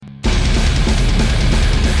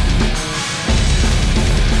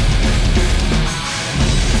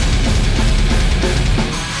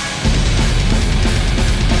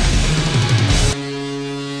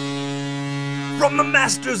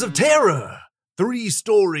Masters of Terror. 3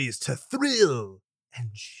 stories to thrill and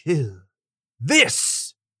chill.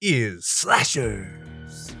 This is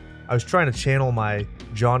Slashers. I was trying to channel my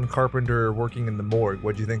John Carpenter working in the morgue.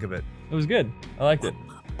 What'd you think of it? It was good. I liked it.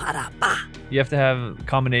 You have to have a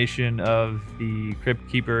combination of the Crypt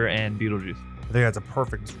Keeper and Beetlejuice. I think that's a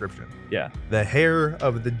perfect description. Yeah. The hair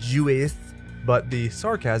of the Jewess, but the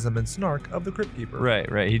sarcasm and snark of the Crypt Keeper.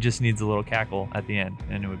 Right. He just needs a little cackle at the end,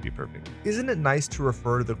 and it would be perfect. Isn't it nice to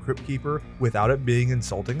refer to the Crypt Keeper without it being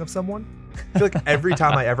insulting of someone? I feel like every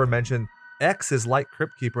time I ever mention X is like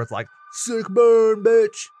Crypt Keeper, it's like, sick burn,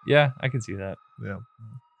 bitch. Yeah, I can see that. Yeah.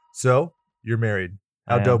 So, you're married.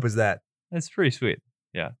 How dope is that? It's pretty sweet.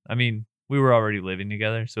 Yeah. I mean, we were already living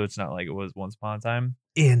together, so it's not like it was once upon a time.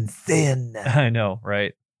 Insane. I know,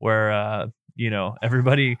 right? Where,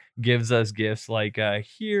 everybody gives us gifts like,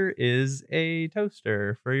 here is a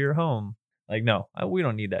toaster for your home. Like, no, we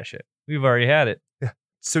don't need that shit. We've already had it. Yeah.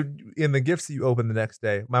 So in the gifts that you opened the next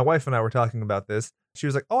day, my wife and I were talking about this. She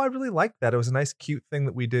was like, oh, I really liked that. It was a nice, cute thing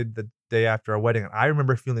that we did the day after our wedding. And I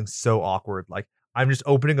remember feeling so awkward. Like, I'm just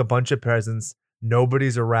opening a bunch of presents.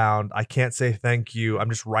 Nobody's around. I can't say thank you. I'm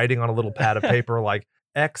just writing on a little pad of paper like,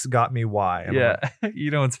 X got me Y. And yeah.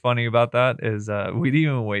 You know what's funny about that is we didn't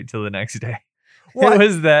even wait till the next day. What? It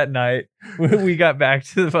was that night when we got back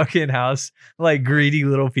to the fucking house like greedy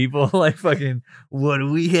little people. Like, fucking, what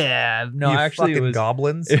do we have? No, you actually, fucking it was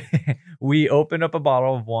goblins. We opened up a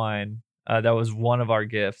bottle of wine. That was one of our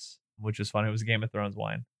gifts, which was fun. It was Game of Thrones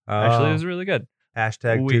wine. Actually, it was really good.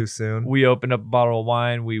 Hashtag too soon. We opened up a bottle of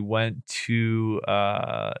wine. We went to,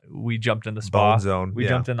 we jumped in the spa. Bone zone. We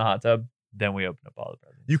jumped in the hot tub. Then we opened up all the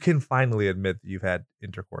presents. You can finally admit that you've had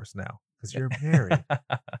intercourse now because you're married.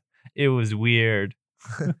 It was weird.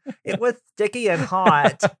 It was sticky and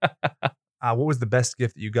hot. What was the best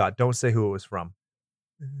gift that you got? Don't say who it was from.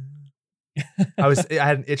 I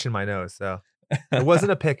had an itch in my nose, so it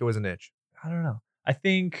wasn't a pick. It was an itch. I don't know. I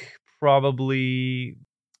think probably,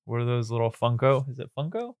 what are those little Funko? Is it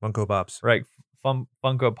Funko? Funko Pops. Right.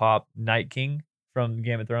 Funko Pop Night King from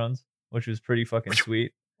Game of Thrones, which was pretty fucking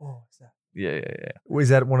sweet. Oh, what's that? Yeah. Was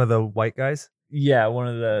that one of the white guys? Yeah, one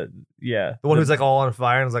of the one who's like all on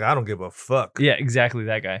fire and was like, I don't give a fuck. Yeah, exactly,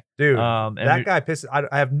 that guy. Dude, that guy pisses.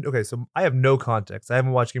 So I have no context. I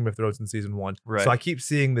haven't watched Game of Thrones in season 1. Right. So I keep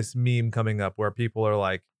seeing this meme coming up where people are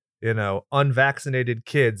like, unvaccinated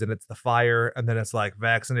kids, and it's the fire, and then it's like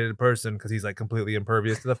vaccinated person because he's like completely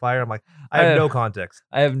impervious to the fire. I'm like, I have no context.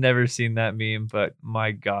 I have never seen that meme, but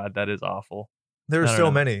my God, that is awful. There are so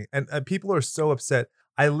many, and people are so upset.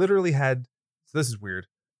 I literally had, so this is weird,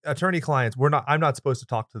 attorney clients. I'm not supposed to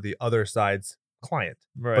talk to the other side's client,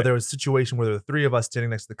 right? But there was a situation where there were 3 of us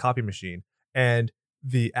standing next to the copy machine, and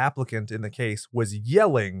the applicant in the case was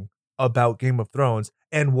yelling about Game of Thrones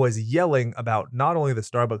and was yelling about not only the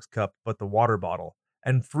Starbucks cup but the water bottle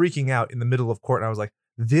and freaking out in the middle of court. And I was like,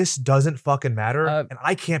 this doesn't fucking matter, and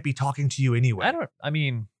I can't be talking to you anyway.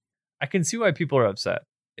 I can see why people are upset.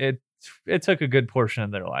 It took a good portion of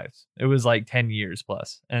their lives. It was like 10 years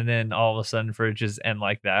plus. And then all of a sudden for it just end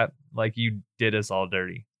like that, like, you did us all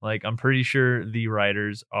dirty. Like, I'm pretty sure the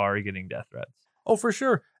writers are getting death threats. Oh, for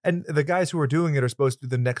sure. And the guys who are doing it are supposed to do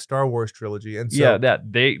the next Star Wars trilogy. And so, yeah,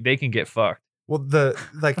 that they can get fucked. Well,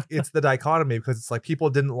 it's the dichotomy, because it's like people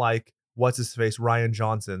didn't like what's his face, Rian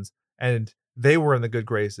Johnson's, and they were in the good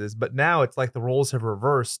graces. But now it's like the roles have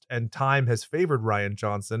reversed and time has favored Rian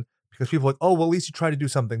Johnson. Because people are like, oh, well, at least you try to do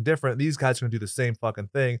something different. These guys are going to do the same fucking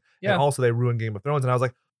thing. Yeah. And also they ruined Game of Thrones. And I was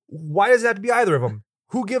like, why does it have to be either of them?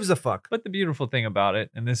 Who gives a fuck? But the beautiful thing about it,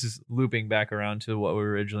 and this is looping back around to what we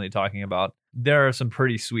were originally talking about, there are some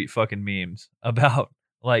pretty sweet fucking memes about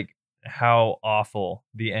like how awful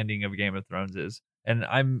the ending of Game of Thrones is. And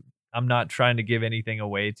I'm not trying to give anything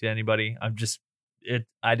away to anybody.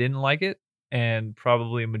 I didn't like it. And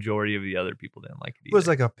probably a majority of the other people didn't like it either. It was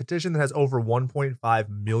like a petition that has over 1.5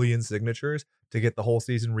 million signatures to get the whole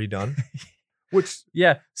season redone.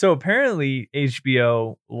 Yeah. So apparently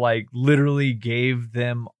HBO like literally gave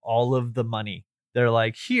them all of the money. They're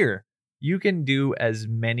like, here, you can do as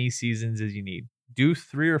many seasons as you need. Do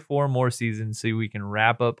 3 or 4 more seasons so we can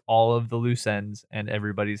wrap up all of the loose ends and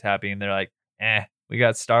everybody's happy. And they're like, we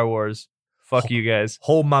got Star Wars. Fuck you guys.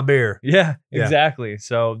 Hold my beer. Yeah, exactly.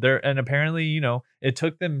 So and apparently, it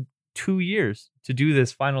took them 2 years to do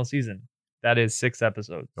this final season. That is 6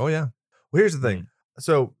 episodes. Oh, yeah. Well, here's the thing.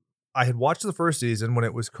 So I had watched the first season when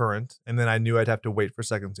it was current, and then I knew I'd have to wait for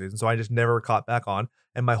second season. So I just never caught back on.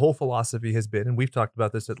 And my whole philosophy has been, and we've talked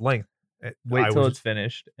about this at length. Wait till it's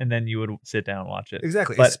finished, and then you would sit down and watch it.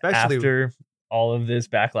 Exactly. But especially after all of this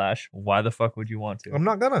backlash, why the fuck would you want to? I'm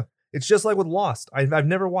not gonna. It's just like with Lost. I've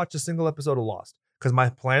never watched a single episode of Lost Because my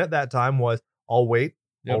plan at that time was I'll wait,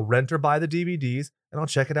 Yep. I'll rent or buy the DVDs, and I'll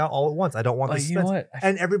check it out all at once. I don't want the But you know suspense. what?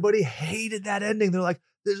 And everybody hated that ending. They're like,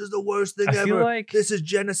 this is the worst thing I ever. feel like this is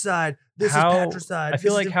genocide. This how- is patricide. I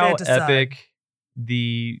feel this like is how infanticide. epic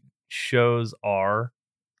the shows are.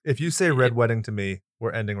 If you say Red Wedding to me,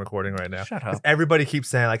 we're ending recording right now. Shut 'Cause up. everybody keeps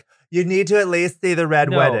saying, like, you need to at least see the Red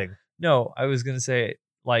No. Wedding. No, I was gonna say,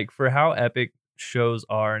 like, for how epic shows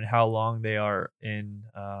are and how long they are in,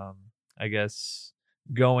 I guess,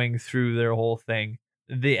 going through their whole thing,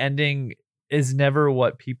 the ending is never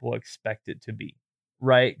what people expect it to be,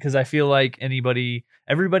 right? Because I feel like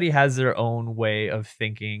everybody has their own way of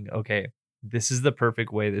thinking, okay, this is the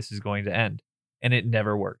perfect way this is going to end. And it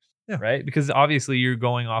never works, Yeah. right? Because obviously you're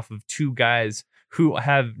going off of two guys who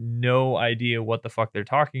have no idea what the fuck they're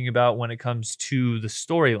talking about when it comes to the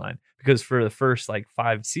storyline. Because for the first like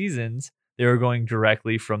 5 seasons, they were going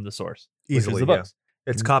directly from the source, which is Easily, the yeah. books.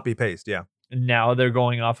 It's copy paste, yeah. Now they're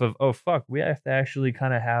going off of, oh fuck, we have to actually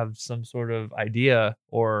kind of have some sort of idea,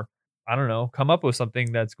 or I don't know, come up with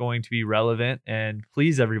something that's going to be relevant and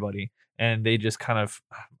please everybody. And they just kind of,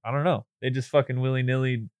 I don't know, they just fucking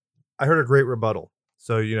willy-nilly. I heard a great rebuttal.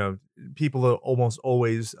 So, you know, people are almost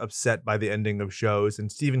always upset by the ending of shows.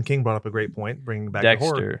 And Stephen King brought up a great point, bringing back the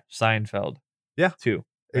horror. Dexter, Seinfeld. Yeah. Too.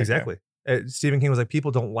 Exactly. Stephen King was like,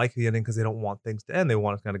 people don't like the ending because they don't want things to end. They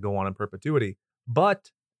want it to kind of go on in perpetuity. But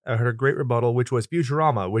I heard a great rebuttal, which was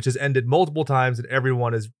Futurama, which has ended multiple times and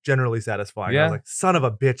everyone is generally satisfying. I was like, son of a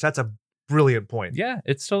bitch, that's a brilliant point. Yeah,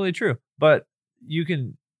 it's totally true. But you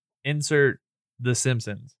can insert The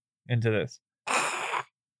Simpsons into this.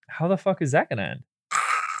 How the fuck is that going to end?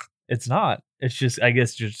 It's not. It's just, I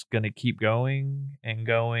guess, just going to keep going and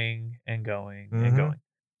going and going and going.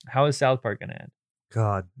 How is South Park going to end?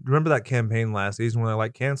 God, remember that campaign last season when they're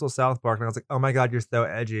like, cancel South Park? And I was like, oh my God, you're so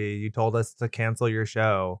edgy. You told us to cancel your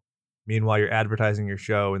show. Meanwhile, you're advertising your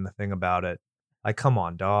show and the thing about it. Like, come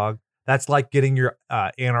on, dog. That's like getting your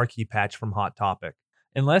anarchy patch from Hot Topic.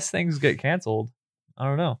 Unless things get canceled, I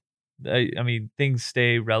don't know. I mean, things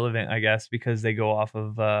stay relevant, I guess, because they go off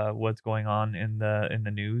of what's going on in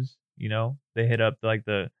the news. You know, they hit up like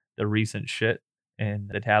the recent shit in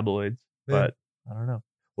the tabloids. Yeah. But I don't know.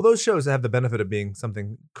 Well, those shows have the benefit of being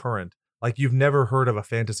something current. Like, you've never heard of a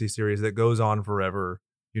fantasy series that goes on forever.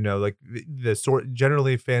 You know, like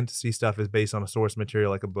generally fantasy stuff is based on a source material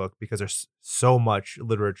like a book because there's so much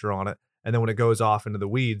literature on it. And then when it goes off into the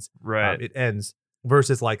weeds, Right. it ends.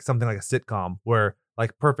 Versus like something like a sitcom where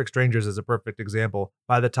like Perfect Strangers is a perfect example.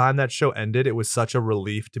 By the time that show ended, it was such a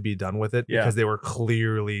relief to be done with it Yeah. because they were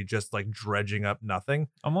clearly just like dredging up nothing.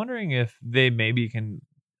 I'm wondering if they maybe can.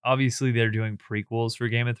 Obviously, they're doing prequels for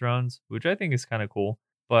Game of Thrones, which I think is kind of cool.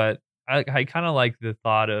 But I kind of like the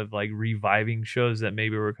thought of like reviving shows that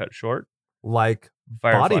maybe were cut short. Like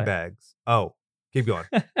Firefly. Body Bags. Oh, keep going.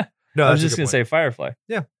 No, I was that's a just good gonna point. say Firefly.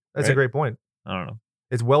 That's right? a great point. I don't know.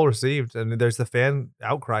 It's well received and there's the fan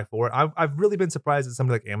outcry for it. I've really been surprised that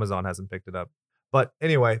somebody like Amazon hasn't picked it up. But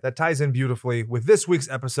anyway, that ties in beautifully with this week's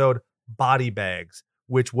episode, Body Bags,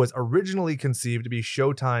 which was originally conceived to be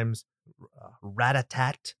Showtime's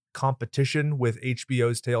rat-a-tat competition with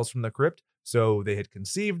HBO's Tales from the Crypt. So they had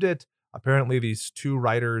conceived it. Apparently, these two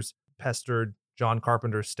writers pestered John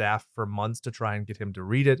Carpenter's staff for months to try and get him to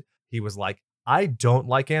read it. He was like, I don't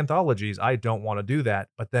like anthologies. I don't want to do that.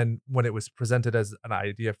 But then when it was presented as an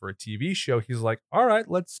idea for a TV show, he's like, all right,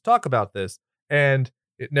 let's talk about this. And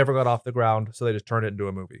it never got off the ground. So they just turned it into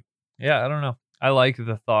a movie. Yeah, I don't know. I like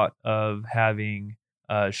the thought of having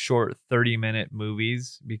short 30-minute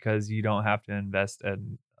movies because you don't have to invest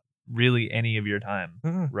in really any of your time,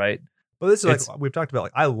 right? But this is like we've talked about.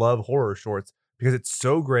 Like, I love horror shorts because it's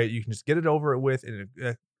so great. You can just get it over with in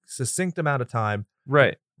a succinct amount of time.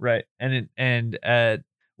 Right. And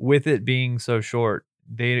with it being so short,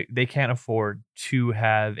 they can't afford to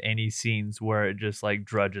have any scenes where it just like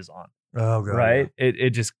drudges on. Oh god. Right? Yeah. It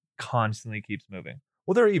just constantly keeps moving.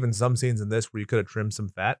 Well, there are even some scenes in this where you could have trimmed some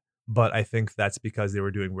fat, but I think that's because they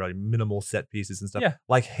were doing really minimal set pieces and stuff. Yeah.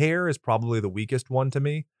 Like Hair is probably the weakest one to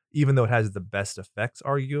me, even though it has the best effects,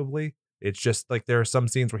 arguably. It's just like there are some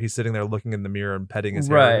scenes where he's sitting there looking in the mirror and petting his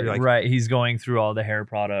hair. Like, Right. He's going through all the hair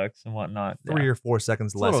products and whatnot. 3 or 4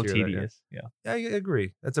 seconds It's less a little here. tedious. Yeah. Yeah, I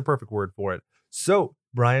agree. That's a perfect word for it. So,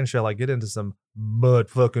 Brian, shall I get into some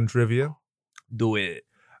butt fucking trivia? Do it.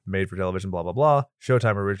 Made for television, blah, blah, blah.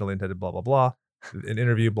 Showtime originally intended, blah, blah, blah. An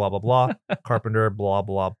interview, blah, blah, blah. Carpenter, blah,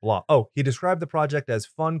 blah, blah. Oh, he described the project as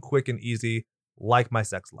fun, quick, and easy, like my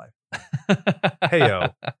sex life.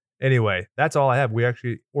 Heyo. Anyway, that's all I have. We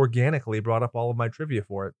actually organically brought up all of my trivia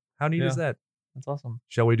for it. How neat is that? That's awesome.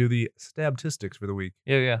 Shall we do the stabtistics for the week?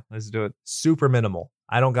 Yeah. Let's do it. Super minimal.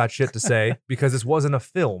 I don't got shit to say because this wasn't a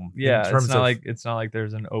film. Yeah, in terms it's not like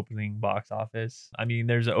there's an opening box office. I mean,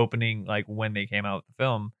 there's an opening like when they came out with the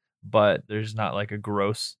film, but there's not like a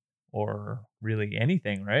gross or really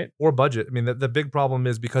anything, right? or budget. I mean, the big problem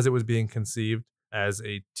is because it was being conceived as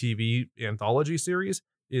a TV anthology series,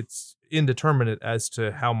 it's indeterminate as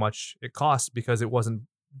to how much it costs because it wasn't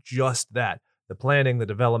just that. The planning, the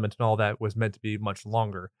development, and all that was meant to be much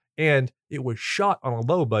longer. And it was shot on a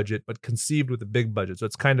low budget, but conceived with a big budget. So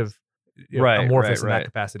it's kind of amorphous in that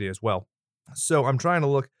capacity as well. So I'm trying to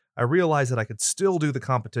look. I realized that I could still do the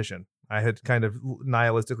competition. I had kind of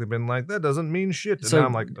nihilistically been like, that doesn't mean shit. And So now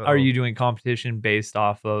I'm like, are you doing competition based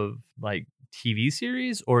off of like TV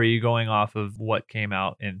series, or are you going off of what came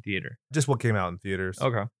out in theater? just what came out in theaters?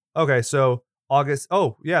 Okay. Okay, so August.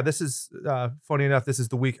 Oh, yeah, this is funny enough. This is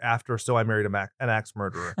the week after So I Married an Axe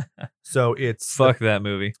Murderer. So it's Fuck that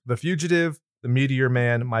movie. The Fugitive, The Meteor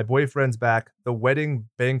Man, My Boyfriend's Back, The Wedding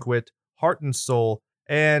Banquet, Heart and Soul,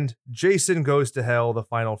 and Jason Goes to Hell, The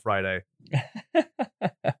Final Friday.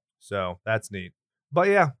 So that's neat. But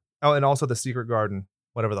yeah. Oh, and also The Secret Garden,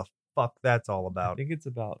 whatever the fuck that's all I about. think it's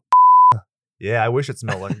about. Yeah, I wish it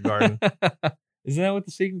smelled like a garden. Isn't that what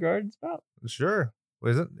the Secret Garden's about? Sure.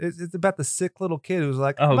 Isn't it's about the sick little kid who's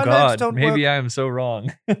like, Oh my legs God, don't maybe work. I am so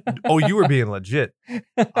wrong. Oh, you were being legit.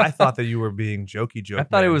 I thought that you were being jokey joke. I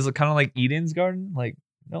thought it man. was kind of like Eden's Garden. Like,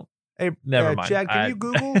 nope. Hey, Never mind. Chad, can I- you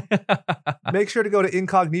Google? Make sure to go to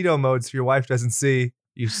incognito mode so your wife doesn't see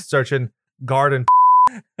you searching garden.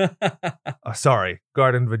 Sorry,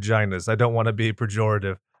 garden vaginas. I don't want to be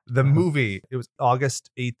pejorative. The movie, it was August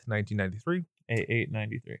 8th, 1993.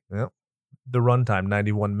 893. The runtime,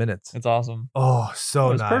 91 minutes. It's awesome. Oh, so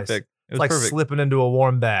It was nice. perfect. It It's was like perfect. slipping into a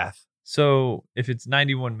warm bath. So if it's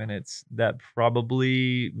 91 minutes, that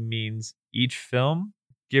probably means each film,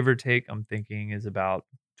 give or take, I'm thinking is about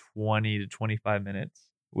 20 to 25 minutes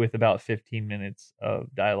with about 15 minutes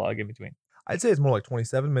of dialogue in between. I'd say it's more like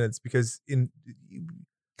 27 minutes because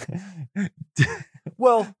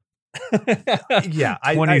well, yeah,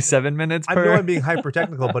 27 minutes I per. know I'm being hyper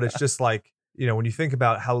technical, but it's just like, when you think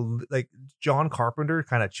about how like John Carpenter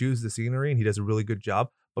kind of chews the scenery and he does a really good job,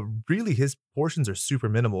 but really his portions are super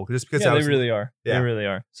minimal just because Yeah, they really are. Yeah. They really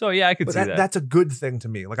are. So yeah, I could but see that. that's a good thing to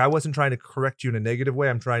me. Like I wasn't trying to correct you in a negative way.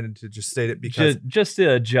 I'm trying to just state it because just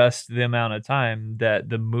to adjust the amount of time that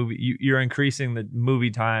the movie you're increasing the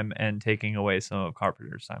movie time and taking away some of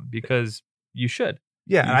Carpenter's time because you should.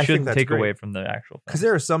 yeah, and You I think shouldn't that's take great. away from the actual Because film.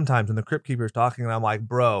 there are some times when the Crypt Keeper is talking and I'm like,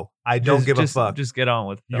 bro, I don't give a fuck. Just get on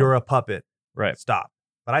with it. You're a puppet. Right. Stop.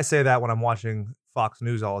 But I say that when I'm watching Fox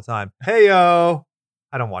News all the time. Hey, yo.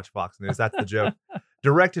 I don't watch Fox News. That's the joke.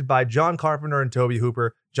 Directed by John Carpenter and Tobe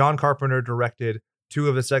Hooper. John Carpenter directed 2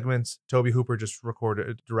 of the segments. Tobe Hooper just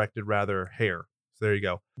directed Hair. So there you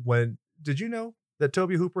go. Did you know that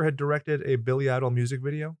Tobe Hooper had directed a Billy Idol music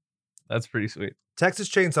video? That's pretty sweet. Texas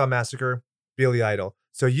Chainsaw Massacre, Billy Idol.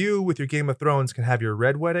 So you, with your Game of Thrones, can have your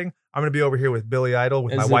red wedding. I'm going to be over here with Billy Idol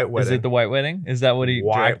with my white wedding. Is it the white wedding? Is that what he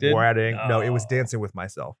white directed? wedding? No, it was Oh. Dancing with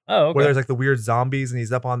Myself. Oh, okay. Where there's like the weird zombies and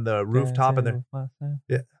he's up on the rooftop and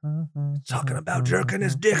they're talking about jerking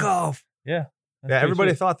his dick off. Yeah. Yeah,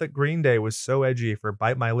 everybody thought that Green Day was so edgy for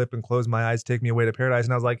Bite My Lip and Close My Eyes, Take Me Away to Paradise.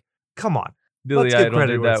 And I was like, come on. Billy let's give Idol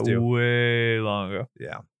credit did where it's that due. way long ago.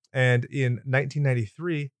 Yeah. And in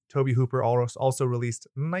 1993, Tobe Hooper also released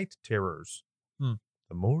Night Terrors. Hmm.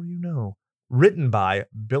 The More You Know. Written by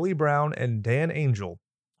Billy Brown and Dan Angel.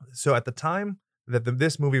 So at the time that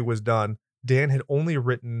this movie was done, Dan had only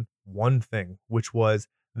written one thing, which was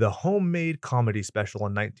the Homemade Comedy Special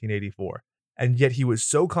in 1984. And yet he was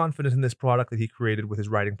so confident in this product that he created with his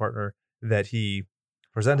writing partner that he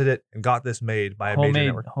presented it and got this made by a major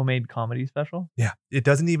network. Homemade comedy special. Yeah. It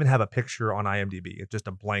doesn't even have a picture on IMDb. It's just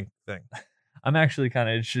a blank thing. I'm actually kind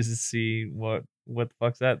of interested to see what the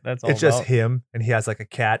fuck's that. That's all. It's just about. him, and he has like a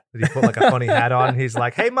cat that he put like a funny hat on. And he's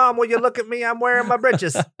like, "Hey, mom, will you look at me? I'm wearing my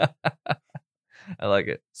britches." I like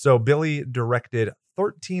it. So Billy directed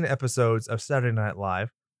 13 episodes of Saturday Night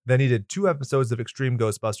Live. Then he did 2 episodes of Extreme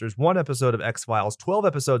Ghostbusters, 1 episode of X-Files, 12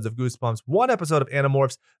 episodes of Goosebumps, 1 episode of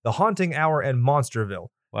Animorphs, The Haunting Hour, and Monsterville.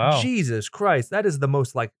 Wow. Jesus Christ, that is the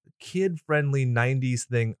most like kid-friendly 90s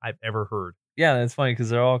thing I've ever heard. Yeah, that's funny because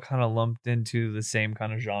they're all kind of lumped into the same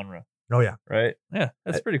kind of genre, Oh yeah. right? Yeah,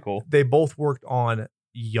 that's pretty cool. They both worked on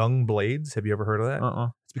Young Blades. Have you ever heard of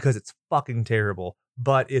that? It's because it's fucking terrible,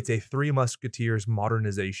 but it's a Three Musketeers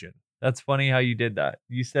modernization. That's funny how you did that.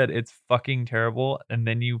 You said it's fucking terrible, and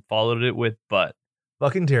then you followed it with but.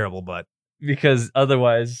 Fucking terrible, but Because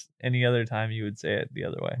otherwise, any other time you would say it the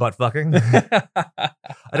other way. butt fucking. I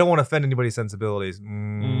don't want to offend anybody's sensibilities.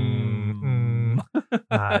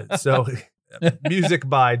 So Music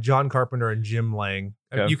by John Carpenter and Jim Lang.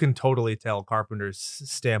 Okay. You can totally tell Carpenter's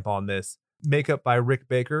stamp on this. Makeup by Rick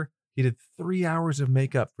Baker. He did 3 hours of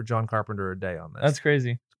makeup for John Carpenter a day on this. That's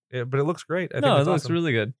crazy. But it looks great. I No, think it it's looks awesome.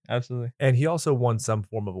 really good. Absolutely. And he also won some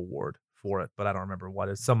form of award for it, but I don't remember what.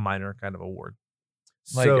 It's some minor kind of award.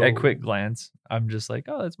 Like So- at quick glance, I'm just like,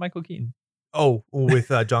 oh, that's Michael Keaton. Oh, with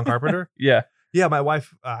John Carpenter? Yeah. Yeah, my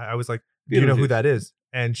wife, I was like, do you know who Beetlejuice. that is?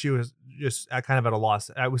 And she was just kind of at a loss.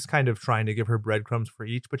 I was kind of trying to give her breadcrumbs for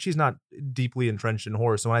each, but she's not deeply entrenched in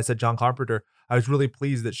horror. So when I said John Carpenter, I was really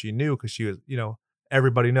pleased that she knew because she was,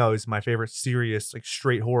 everybody knows my favorite serious, like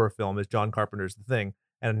straight horror film is John Carpenter's The Thing.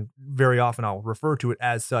 And very often I'll refer to it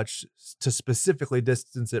as such to specifically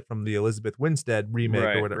distance it from the Elizabeth Winstead remake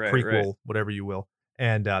Right, or whatever, right, prequel, right. whatever you will.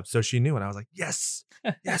 And so she knew, and I was like, yes,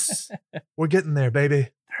 we're getting there, baby.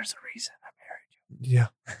 There's a reason I married you.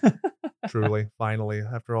 Yeah. Truly, finally,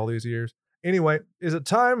 after all these years. Anyway, is it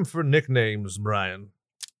time for nicknames, Brian?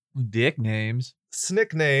 Dick names.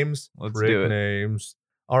 Snick names. Let's prick do it. names.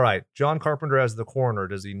 All right. John Carpenter as the coroner.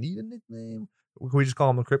 Does he need a nickname? Can we just call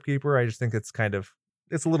him the Crypt Keeper? I just think it's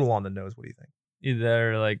it's a little on the nose. What do you think?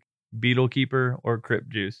 Either like Beetle Keeper or Crypt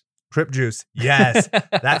Juice. Crypt Juice. Yes.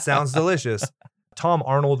 That sounds delicious. Tom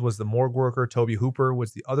Arnold was the morgue worker. Toby Hooper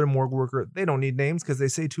was the other morgue worker. They don't need names because they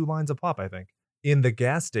say 2 lines of pop, I think. In The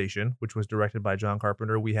Gas Station, which was directed by John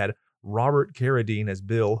Carpenter, we had Robert Carradine as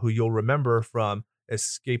Bill, who you'll remember from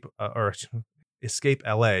Escape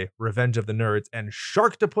LA, Revenge of the Nerds, and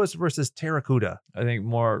Sharktopus versus Terracuda. I think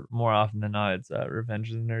more often than not, it's Revenge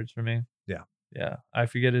of the Nerds for me. Yeah. Yeah. I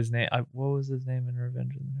forget his name. What was his name in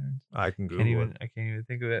Revenge of the Nerds? I can Google it. I can't even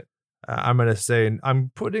think of it. I'm going to say,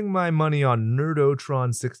 I'm putting my money on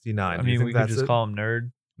Nerdotron 69. I Do you mean, think we could that's just it? call him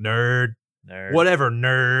Nerd. Nerd. Nerd. Whatever,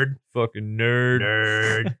 nerd. Fucking nerd.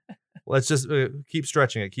 Nerd. Let's just keep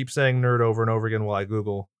stretching it. Keep saying nerd over and over again while I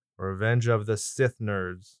Google Revenge of the Sith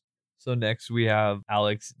Nerds. So next we have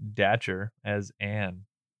Alex Datcher as Anne.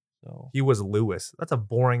 So He was Lewis. That's a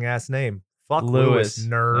boring ass name. Fuck Lewis,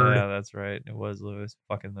 nerd. Yeah, that's right. It was Lewis.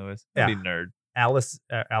 Fucking Lewis. Yeah. Be nerd. Alex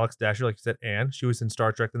Dasher, like you said, Anne. She was in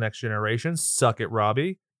Star Trek The Next Generation. Suck it,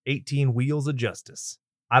 Robbie. 18 Wheels of Justice.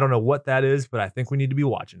 I don't know what that is, but I think we need to be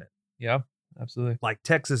watching it. Yeah, absolutely. Like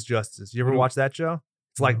Texas Justice. You ever What do- watch that show?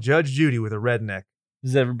 It's like No. Judge Judy with a redneck.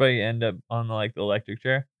 Does everybody end up on like the electric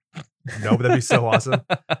chair? No, but that'd be so awesome.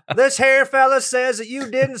 This here fella says that you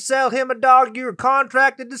didn't sell him a dog you were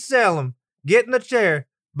contracted to sell him. Get in the chair.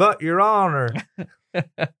 But, Your Honor,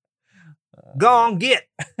 go on, get.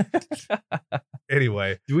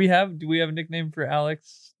 Anyway, Do we have a nickname for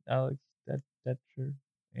Alex? Alex Datcher?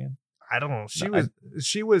 Anne? I don't know. No,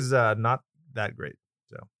 She was not that great.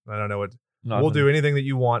 So I don't know what. Nothing. We'll do anything that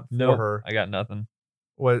you want for Nope, her. I got nothing.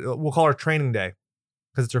 We'll call her Training Day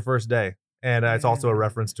because it's her first day. And it's also a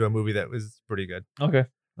reference to a movie that was pretty good. Okay.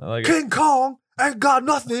 I like it. King Kong ain't got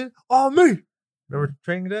nothing on me. Remember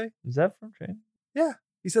Training Day? Is that from Train?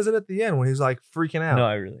 He says it at the end when he's like freaking out. No,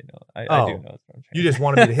 I really know. I Oh. do know it's from Train. You just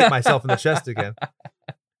wanted me to hit myself in the chest again.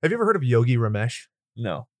 Have you ever heard of Yogi Ramesh?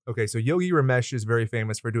 No. Okay, so Yogi Ramesh is very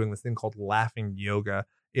famous for doing this thing called laughing yoga.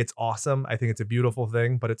 It's awesome. I think it's a beautiful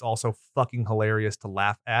thing, but it's also fucking hilarious to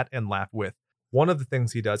laugh at and laugh with. One of the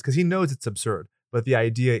things he does, because he knows it's absurd, but the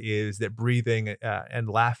idea is that breathing and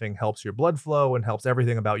laughing helps your blood flow and helps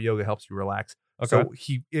everything about yoga, helps you relax. Okay.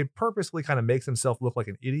 So it purposely kind of makes himself look like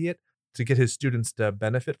an idiot to get his students to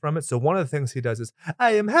benefit from it. So one of the things he does is,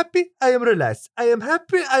 I am happy, I am relaxed. I am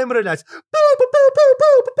happy, I am relaxed. Boo, boo, boo, boo,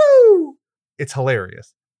 boo, boo, boo. It's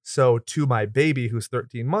hilarious. So to my baby who's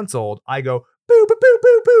 13 months old, I go, boo, boo, boo,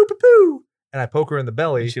 boo, boo, boo, boo. And I poke her in the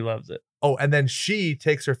belly. She loves it. Oh, and then she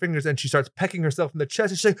takes her fingers and she starts pecking herself in the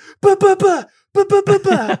chest and she's like, ba, ba, ba, ba, ba, ba,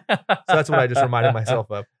 ba. So that's what I just reminded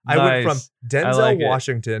myself of. I went from Nice. Denzel like it.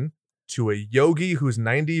 Washington to a yogi who's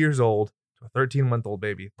 90 years old to a 13-month-old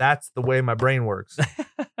baby. That's the way my brain works.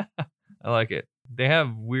 I like it. They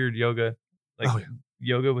have weird yoga, like Oh, yeah.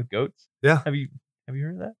 yoga with goats. Yeah. Have you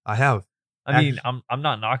heard of that? I have. I mean, I'm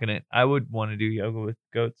not knocking it. I would want to do yoga with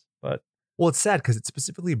goats, but Well, it's sad because it's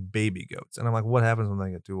specifically baby goats. And I'm like, what happens when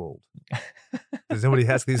they get too old? Does anybody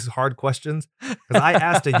ask these hard questions? Because I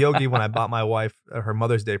asked a yogi when I bought my wife her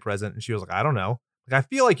Mother's Day present, and she was like, I don't know. Like, I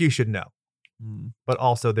feel like you should know. mm, But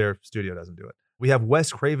also their studio doesn't do it. We have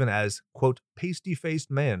Wes Craven as, quote, pasty-faced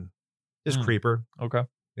man. Just Hmm. creeper. okay.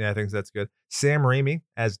 Yeah, I think that's good. Sam Raimi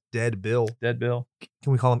as Dead Bill. Dead Bill.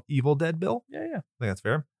 Can we call him Evil Dead Bill? Yeah. I think that's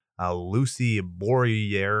fair. Lucy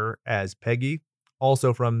Boyer as Peggy,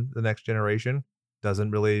 also from The Next Generation.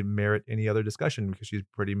 Doesn't really merit any other discussion because she's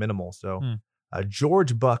pretty minimal. So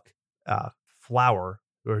George Buck Flower,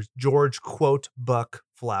 or George, quote, Buck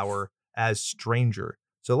Flower as Stranger.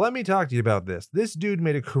 So let me talk to you about this. This dude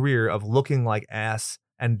made a career of looking like ass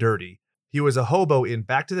and dirty. He was a hobo in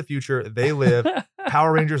Back to the Future, They Live,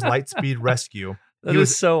 Power Rangers Lightspeed Rescue. That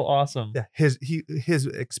is so awesome. Yeah, his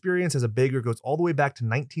experience as a beggar goes all the way back to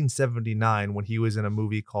 1979 when he was in a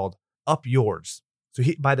movie called Up Yours. So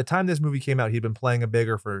by the time this movie came out, he'd been playing a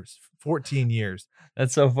beggar for 14 years.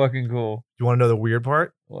 That's so fucking cool. You want to know the weird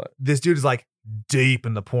part? What? This dude is like deep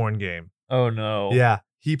in the porn game. Oh no. Yeah.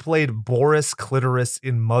 He played Boris Clitoris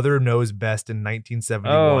in Mother Knows Best in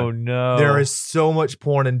 1971. Oh no. There is so much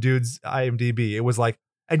porn in dude's IMDb. It was like,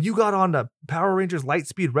 and you got on the Power Rangers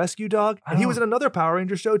Lightspeed Rescue, dog? And he was in another Power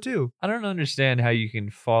Ranger show too. I don't understand how you can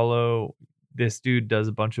follow this dude does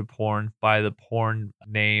a bunch of porn by the porn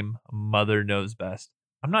name Mother Knows Best.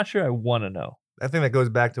 I'm not sure I want to know. I think that goes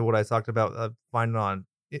back to what I talked about finding on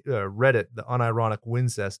Reddit, the unironic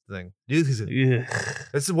Wincest thing. This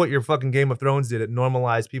is what your fucking Game of Thrones did. It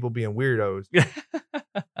normalized people being weirdos.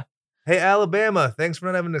 Hey, Alabama, thanks for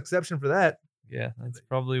not having an exception for that. Yeah, that's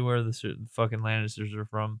probably where the fucking Lannisters are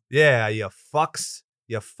from. Yeah, you fucks.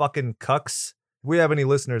 You fucking cucks. If we have any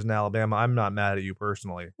listeners in Alabama, I'm not mad at you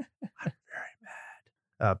personally. I'm very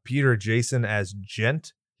mad. Peter Jason as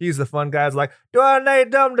Gent. He's the fun guy. It's like, do I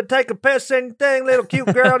need them to take a piss and thing, little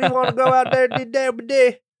cute girl? You want to go out there?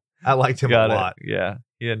 I liked him a lot. Yeah.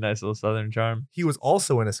 He had a nice little southern charm. He was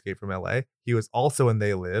also in Escape from LA. He was also in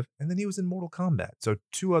They Live. And then he was in Mortal Kombat. So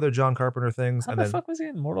 2 other John Carpenter things. How the fuck was he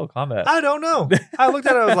in Mortal Kombat? I don't know. I looked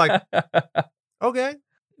at it. I was like, okay.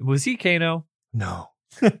 Was he Kano? No.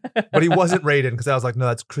 But he wasn't Raiden because I was like, no,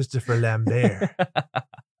 that's Christopher Lambert.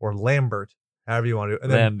 Or Lambert. However you want to do it.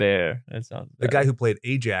 And then Lambert. That sounds the bad. guy who played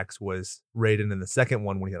Ajax was Raiden in the second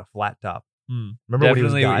one when he had a flat top. Remember definitely, when he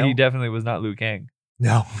was Guile? He definitely was not Liu Kang.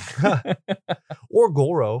 No. Or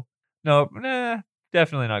Goro. No,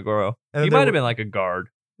 definitely not Goro. And He there might have were- been like a guard.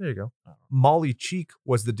 There you go. Molly Cheek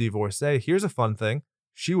was the divorcee. Here's a fun thing.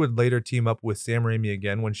 She would later team up with Sam Raimi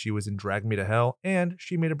again when she was in Drag Me to Hell, and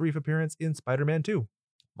she made a brief appearance in Spider-Man 2.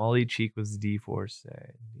 Molly Cheek was D-Force.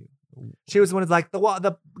 She was the one who's like,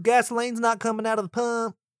 the gasoline's not coming out of the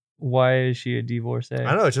pump. Why is she a divorcee? I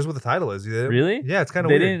don't know. It's just what the title is. Really? Yeah, it's kind of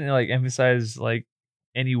They weird. didn't like emphasize like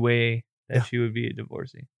any way that Yeah. she would be a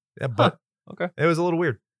divorcee. Yeah, but Okay. it was a little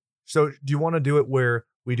weird. So do you want to do it where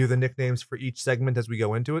we do the nicknames for each segment as we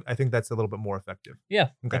go into it? I think that's a little bit more effective. Yeah,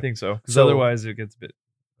 Okay. I think so. Because So- otherwise it gets a bit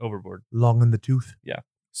overboard. Long in the tooth. Yeah.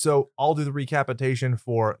 So I'll do the recapitation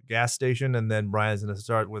for Gas Station, and then Brian's going to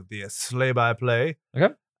start with the Slay-by-Play.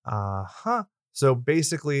 Okay. So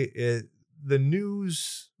basically, the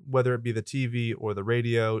news, whether it be the TV or the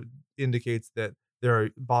radio, indicates that there are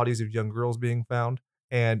bodies of young girls being found,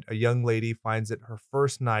 and a young lady finds it her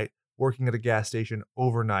first night working at a gas station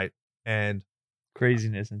overnight, and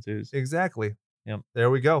Craziness ensues. exactly. Yep. There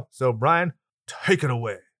we go. So Brian, take it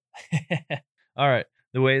away. All right.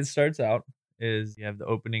 The way it starts out is you have the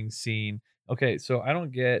opening scene. Okay, so I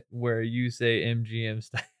don't get where you say MGM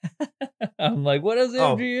style. I'm like, what does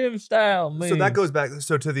Oh. MGM style mean? So that goes back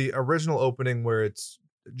to the original opening where it's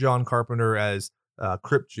John Carpenter as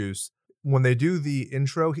Crip Juice. When they do the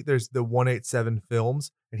intro, there's the 187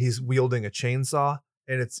 films, and he's wielding a chainsaw,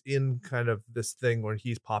 and it's in kind of this thing where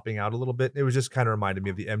he's popping out a little bit. It was just kind of reminded me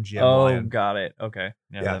of the MGM lion. got it. Okay.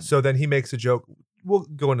 Yeah. So then he makes a joke. We'll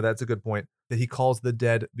go into that. It's a good point. That he calls the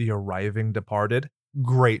dead the arriving departed.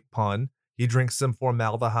 Great pun. He drinks some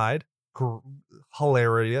formaldehyde.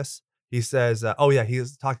 Hilarious. He says, he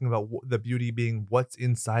is talking about the beauty being what's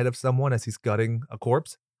inside of someone as he's gutting a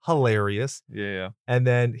corpse. Hilarious. Yeah. And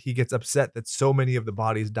then he gets upset that so many of the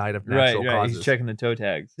bodies died of natural Right. causes. He's checking the toe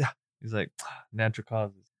tags. Yeah. He's like, natural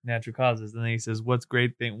causes. And then he says, one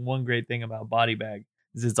great thing about Body Bag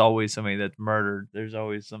is it's always somebody that's murdered. There's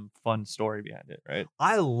always some fun story behind it, right?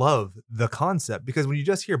 I love the concept because when you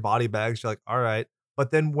just hear body bags, you're like, all right.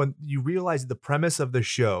 But then when you realize the premise of the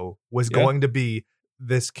show was Yeah. going to be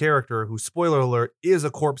this character who, spoiler alert, is a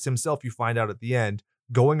corpse himself, you find out at the end,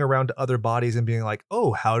 going around to other bodies and being like,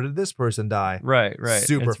 oh, how did this person die? Right.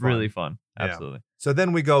 Super It's fun. really fun. Yeah. Absolutely. So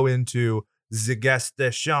then we go into the gas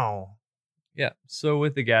station. Yeah. So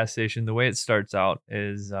with the gas station, the way it starts out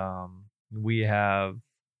is we have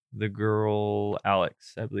the girl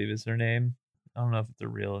Alex, I believe is her name. I don't know if it's a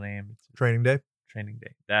real name. It's Training day. Training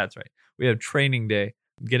Day. That's right. We have Training Day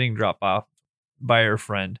getting dropped off by her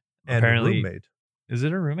friend. And Apparently, a roommate. is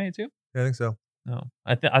it her roommate too? Yeah, I think so. No,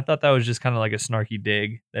 I thought that was just kind of like a snarky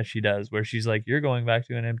dig that she does, where she's like, "You're going back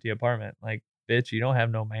to an empty apartment, like, bitch, you don't have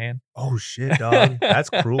no man." Oh, shit, dog. That's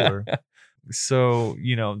crueler. So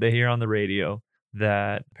they hear on the radio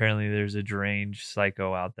that apparently there's a deranged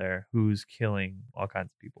psycho out there who's killing all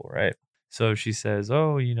kinds of people, right? So she says,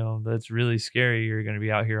 "Oh, that's really scary. You're going to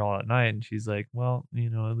be out here all at night." And she's like, "Well,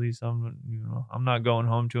 at least I'm not going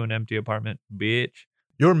home to an empty apartment, bitch."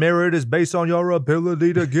 Your merit is based on your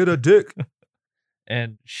ability to get a dick.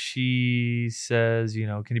 And she says,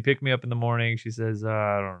 "Can you pick me up in the morning?" She says,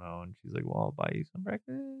 "I don't know." And she's like, "Well, I'll buy you some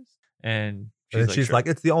breakfast." And she's She's like,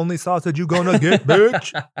 "Sure." it's the only sausage you gonna get,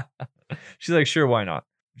 bitch. She's like, "Sure, why not?"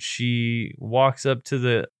 She walks up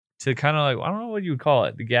to kind of like, I don't know what you would call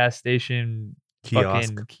it, the gas station Kiosk.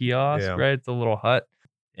 fucking kiosk, Yeah. right? It's a little hut.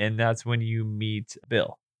 And that's when you meet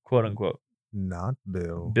Bill, quote unquote. Not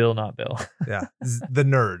Bill. Bill, not Bill. Yeah. The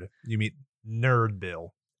nerd. You meet Nerd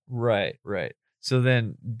Bill. Right. So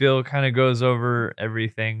then Bill kind of goes over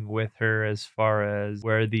everything with her as far as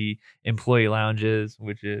where the employee lounge is,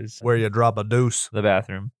 which is Where you drop a deuce. the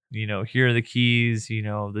bathroom. Here are the keys,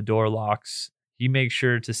 the door locks. He makes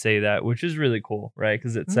sure to say that, which is really cool, right?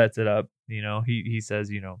 Because it sets it up. He says,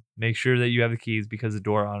 make sure that you have the keys because the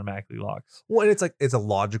door automatically locks. Well, and it's a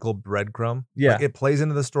logical breadcrumb. Yeah. Like, it plays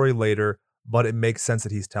into the story later, but it makes sense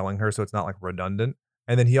that he's telling her, so it's not like redundant.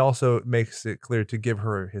 And then he also makes it clear to give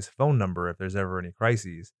her his phone number if there's ever any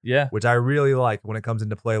crises. Yeah. Which I really like. When it comes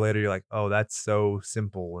into play later, you're like, oh, that's so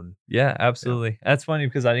simple. And Yeah, absolutely. That's funny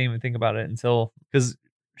because I didn't even think about it because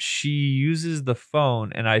she uses the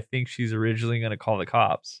phone, and I think she's originally going to call the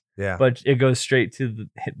cops. yeah. But it goes straight to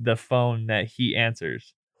the phone that he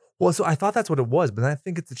answers. Well, so I thought that's what it was, but then I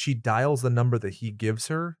think it's that she dials the number that he gives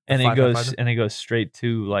her. And it goes straight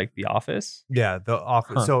to like the office. Yeah, the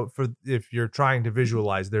office. Huh. So if you're trying to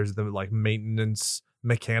visualize, there's the like maintenance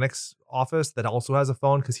mechanics office that also has a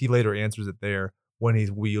phone, because he later answers it there when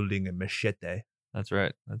he's wielding a machete. That's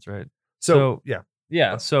right. So yeah.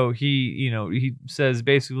 Yeah. So he says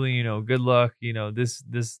basically, good luck.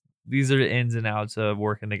 These are the ins and outs of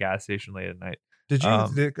working the gas station late at night. Did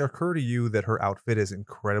it occur to you that her outfit is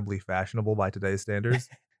incredibly fashionable by today's standards?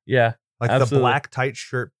 Yeah. Like absolutely. the black tight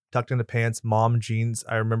shirt tucked into pants, mom jeans.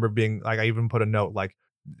 I remember being like, I even put a note like,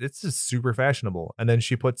 this is super fashionable. And then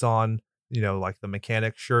she puts on, like the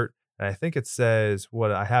mechanic shirt. And I think it says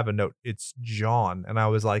I have a note. It's John. And I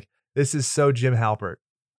was like, this is so Jim Halpert.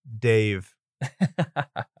 Dave. Do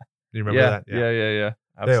you remember that? Yeah. Anyway,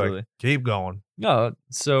 Absolutely. keep going. No.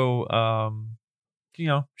 So,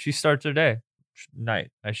 she starts her night,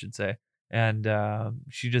 I should say. And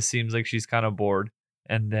she just seems like she's kind of bored.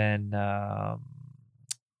 And then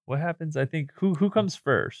what happens? I think who comes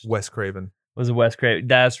first? Wes Craven. Was it Wes Craven?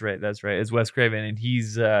 That's right. It's Wes Craven, and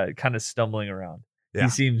he's kind of stumbling around. Yeah. He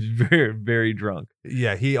seems very, very drunk.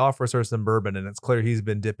 Yeah, he offers her some bourbon, and it's clear he's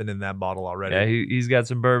been dipping in that bottle already. Yeah, he's got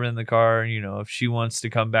some bourbon in the car. And, if she wants to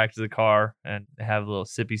come back to the car and have a little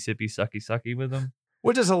sippy, sucky with him.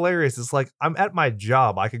 Which is hilarious. It's like, I'm at my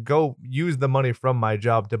job. I could go use the money from my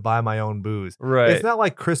job to buy my own booze. Right. It's not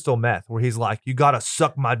like crystal meth where he's like, you got to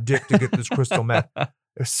suck my dick to get this crystal meth.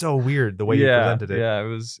 It's so weird the way you presented it. Yeah, it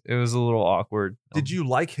was a little awkward. Did you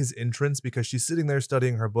like his entrance? Because she's sitting there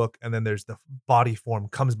studying her book, and then there's the body form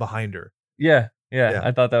comes behind her. Yeah.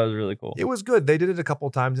 I thought that was really cool. It was good. They did it a couple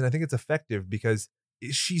of times, and I think it's effective because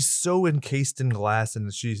she's so encased in glass,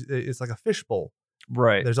 and it's like a fishbowl.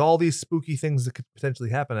 Right. There's all these spooky things that could potentially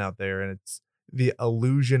happen out there, and it's the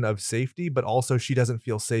illusion of safety, but also she doesn't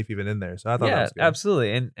feel safe even in there. So I thought that was good.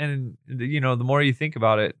 Absolutely. And the more you think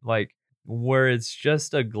about it, like where it's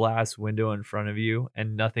just a glass window in front of you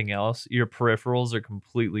and nothing else, your peripherals are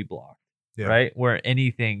completely blocked. Yeah. Right? Where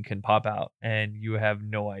anything can pop out and you have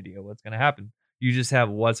no idea what's going to happen. You just have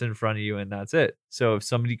what's in front of you and that's it. So if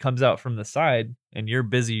somebody comes out from the side and you're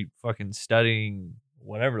busy fucking studying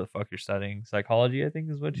whatever the fuck you're studying, psychology, I think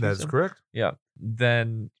is what you said. That's correct. Yeah.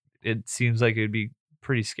 Then it seems like it'd be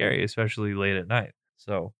pretty scary, especially late at night.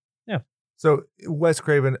 So, yeah. So Wes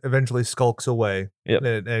Craven eventually skulks away. Yep.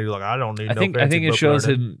 And you're like, I don't need I no think fancy it book shows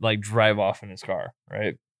learning. him like drive off in his car,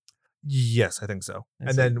 right? Yes, I think so.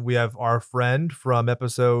 That's and then we have our friend from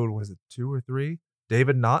episode, was it 2 or 3?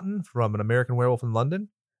 David Naughton from An American Werewolf in London.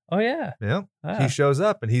 Oh, yeah. Yeah. Ah. He shows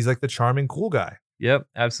up and he's like the charming, cool guy. Yep,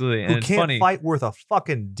 absolutely. And Who it's can't funny fight worth a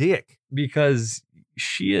fucking dick. because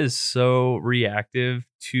she is so reactive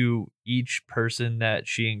to each person that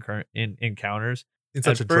she encounters. In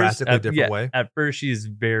such a At first- drastically different way. At first, she's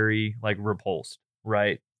very like repulsed,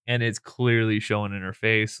 right? And it's clearly showing in her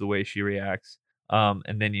face the way she reacts.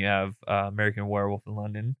 And then you have American Werewolf in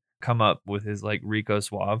London come up with his like Rico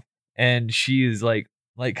Suave, and she is like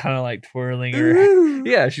kind of like twirling her.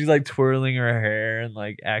 Yeah, she's like twirling her hair and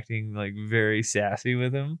like acting like very sassy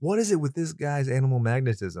with him. What is it with this guy's animal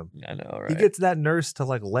magnetism? I know, right? He gets that nurse to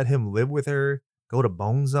like let him live with her, go to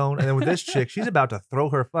Bone Zone, and then with this chick, she's about to throw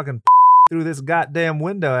her fucking through this goddamn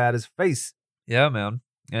window at his face. Yeah, man.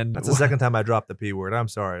 And That's the second time I dropped the P word. I'm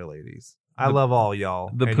sorry, ladies. I The- love all y'all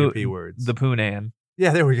the and your P words. the Poonan.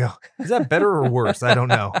 Yeah, there we go. Is that better or worse? I don't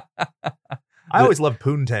know. I always love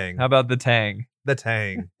poontang. How about the Tang? The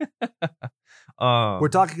tang. We're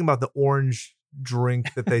talking about the orange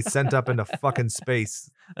drink that they sent up into fucking space.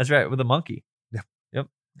 That's right, with a monkey. Yeah. Yep.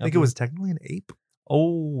 I think it was technically an ape.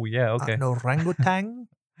 Oh yeah. Okay. An orangutan.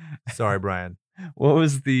 Sorry, Brian. What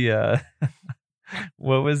was the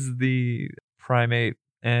what was the primate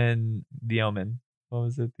and the omen? What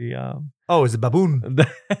was it? The Oh, it's a baboon.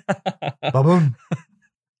 Baboon.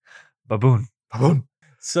 Baboon. Baboon.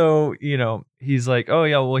 So, he's like, oh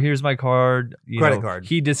yeah, well, here's my card. Credit card.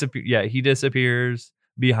 He disappears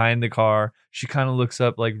behind the car. She kind of looks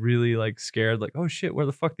up like really like scared, like, oh shit, where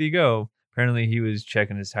the fuck did he go? Apparently he was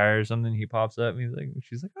checking his tire or something. He pops up and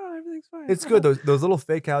she's like, oh, everything's fine. It's good. Those little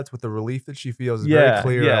fake outs with the relief that she feels is very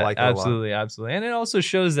clear. Yeah, I like it absolutely, a lot. absolutely. And it also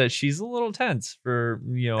shows that she's a little tense for,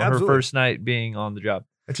 her Absolutely. first night being on the job.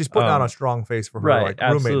 And she's putting on a strong face for her roommate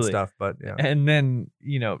and stuff. But yeah. And then,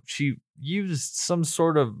 she used some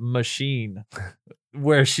sort of machine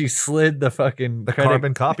where she slid the fucking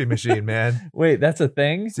carbon copy machine, man. Wait, that's a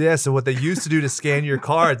thing? So what they used to do to scan your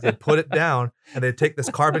card, they'd put it down and they'd take this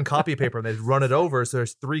carbon copy paper and they'd run it over. So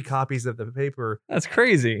there's 3 copies of the paper. That's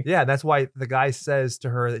crazy. Yeah, that's why the guy says to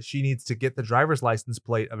her that she needs to get the driver's license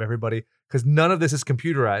plate of everybody because none of this is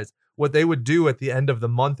computerized. What they would do at the end of the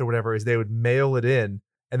month or whatever is they would mail it in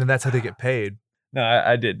and then that's how they get paid. No,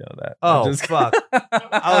 I did know that. Oh, fuck.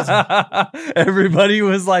 Everybody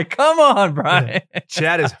was like, come on, Brian.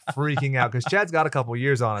 Chad is freaking out because Chad's got a couple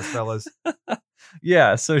years on us, fellas.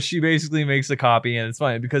 Yeah, so she basically makes a copy and it's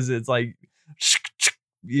funny because it's like,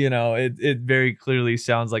 it very clearly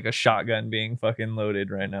sounds like a shotgun being fucking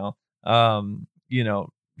loaded right now.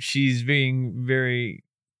 She's being very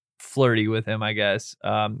flirty with him, I guess.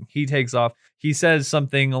 He takes off. He says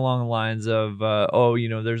something along the lines of,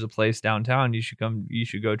 there's a place downtown you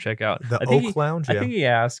should go check out. The Oak Lounge. I think he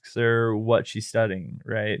asks her what she's studying,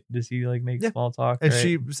 right? Does he like make small talk? And right?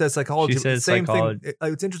 she says psychology. She says same psychology. thing.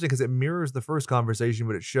 It's interesting because it mirrors the first conversation,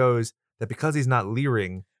 but it shows that because he's not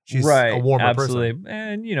leering, she's right, a warmer absolutely.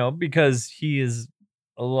 person. And because he is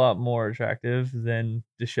a lot more attractive than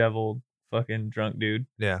disheveled fucking drunk dude.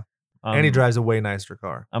 Yeah. And he drives a way nicer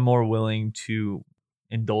car. I'm more willing to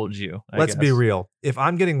indulge you. Let's be real. If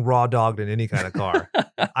I'm getting raw dogged in any kind of car,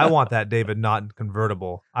 I want that David Naughton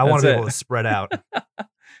convertible. I want to be able to spread out.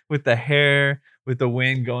 With the hair, with the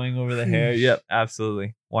wind going over the hair. Yep,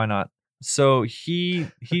 absolutely. Why not? So he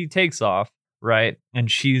takes off, right? And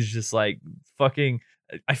she's just like fucking.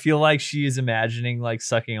 I feel like she is imagining like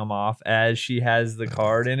sucking him off as she has the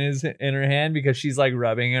card in her hand because she's like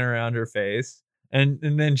rubbing it around her face. And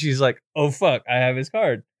then she's like, oh, fuck, I have his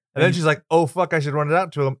card. And then she's like, oh, fuck, I should run it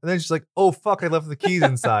out to him. And then she's like, oh, fuck, I left the keys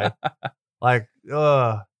inside. Like,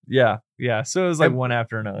 Yeah. So it was like one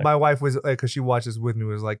after another. My wife was, because she watches with me,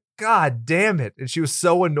 was like, God damn it. And she was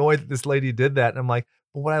so annoyed that this lady did that. And I'm like,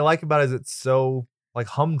 but what I like about it is it's so like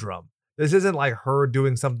humdrum. This isn't like her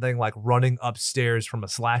doing something like running upstairs from a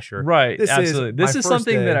slasher. Right. Absolutely. This is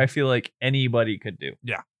something that I feel like anybody could do.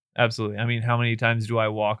 Yeah. Absolutely. I mean, how many times do I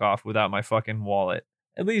walk off without my fucking wallet?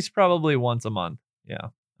 At least probably once a month. Yeah.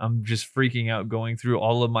 I'm just freaking out going through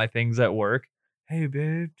all of my things at work. Hey,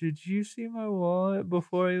 babe, did you see my wallet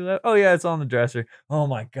before you left? Oh, yeah, it's on the dresser. Oh,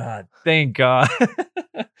 my God. Thank God.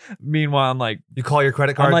 Meanwhile, I'm like... You call your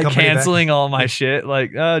credit card company company canceling all my shit.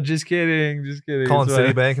 Like, oh, just kidding. Calling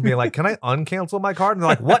Citibank and being like, can I uncancel my card? And they're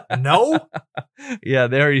like, what? No? Yeah,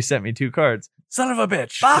 they already sent me 2 cards. Son of a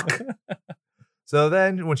bitch. Fuck. So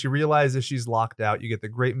then when she realizes she's locked out, you get the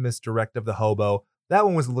great misdirect of the hobo. That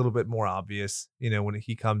one was a little bit more obvious, when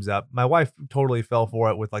he comes up. My wife totally fell for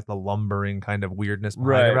it with like the lumbering kind of weirdness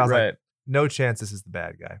behind it. I was like, no chance this is the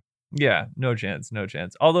bad guy. Yeah, no chance.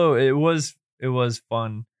 Although it was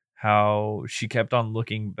fun how she kept on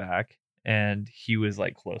looking back and he was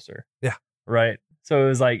like closer. Yeah. Right. So it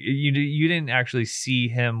was like you didn't actually see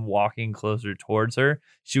him walking closer towards her.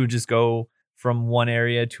 She would just go from one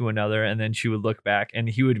area to another and then she would look back and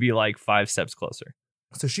he would be like 5 steps closer.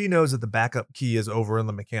 So she knows that the backup key is over in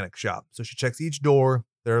the mechanic shop. So she checks each door.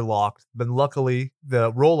 They're locked. But luckily,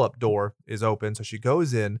 the roll-up door is open. So she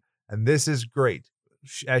goes in, and this is great.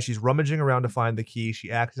 As she's rummaging around to find the key,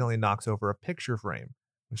 she accidentally knocks over a picture frame.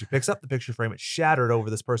 When she picks up the picture frame, it's shattered over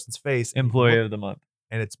this person's face. Employee of the month.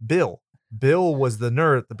 And it's Bill. Bill was the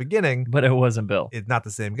nerd at the beginning. But it wasn't Bill. It's not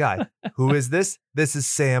the same guy. Who is this? This is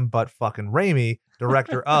Sam Butt-fucking Raimi,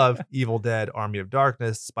 director of Evil Dead, Army of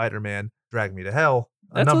Darkness, Spider-Man, Drag Me to Hell.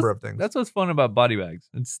 A number of things. That's what's fun about body bags.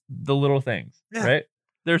 It's the little things, right?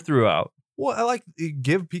 They're throughout. Well, I like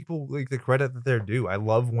give people like the credit that they're due. I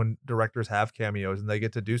love when directors have cameos and they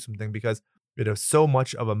get to do something because so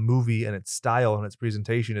much of a movie and its style and its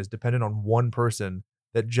presentation is dependent on one person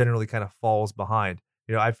that generally kind of falls behind.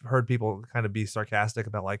 I've heard people kind of be sarcastic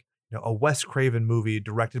about like, a Wes Craven movie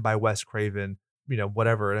directed by Wes Craven,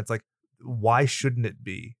 whatever. And it's like, why shouldn't it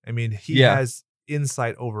be? I mean, he has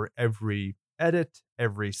insight over every edit,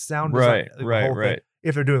 every sound design, the whole thing,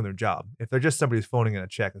 if they're doing their job. If they're just somebody who's phoning in a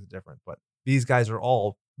check, it's different. But these guys are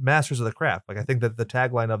all masters of the craft. Like, I think that the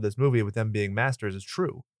tagline of this movie with them being masters is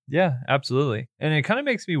true. Yeah, absolutely. And it kind of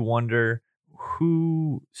makes me wonder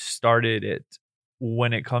who started it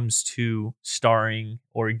when it comes to starring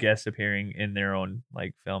or guest appearing in their own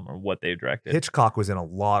like film or what they directed. Hitchcock was in a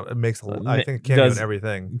lot. It makes I think cameoed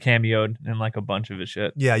everything. Cameoed in like a bunch of his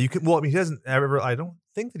shit. Yeah, you can. Well, I mean, he doesn't ever. I don't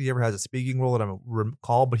think that he ever has a speaking role that I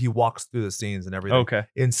recall, but he walks through the scenes and everything. Okay.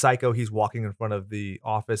 In Psycho, he's walking in front of the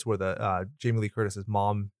office where the Jamie Lee Curtis's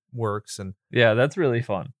mom works, and yeah, that's really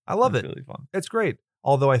fun. I love it. Really fun. It's great.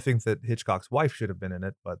 Although I think that Hitchcock's wife should have been in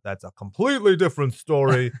it, but that's a completely different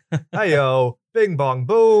story. Hey-yo, bing, bong,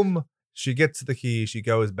 boom. She gets the key. She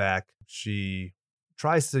goes back. She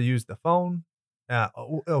tries to use the phone.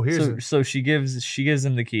 So she gives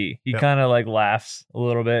him the key. He kind of like laughs a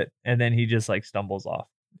little bit, and then he just like stumbles off.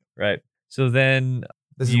 Right. So then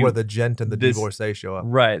this is where the gent and the divorcee show up.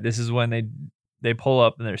 Right. This is when they pull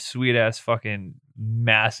up in their sweet ass fucking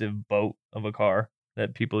massive boat of a car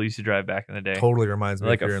that people used to drive back in the day. Totally reminds me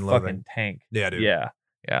like of Fear a and fucking Loathing. tank. Yeah, dude. Yeah.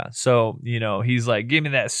 So, he's like, give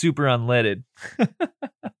me that super unleaded.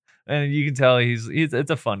 And you can tell it's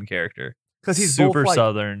a fun character. Because he's super both, like,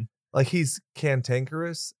 Southern. Like he's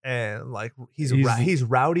cantankerous and like he's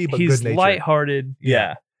rowdy but he's good-natured. Lighthearted.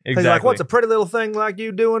 Yeah. Exactly. You're like, what's a pretty little thing like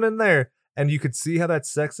you doing in there? And you could see how that's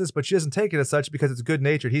sexist, but she doesn't take it as such because it's good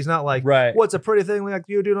natured. He's not like, what's a pretty thing like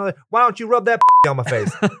you doing? Why don't you rub that on my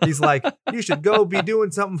face? He's like, you should go be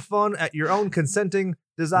doing something fun at your own consenting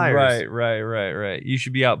desires. Right. You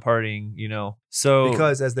should be out partying, So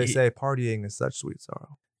because as they say, partying is such sweet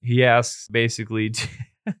sorrow. He asks basically.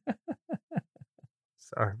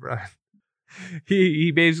 Sorry, Brian.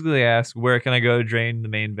 He basically asks, where can I go to drain the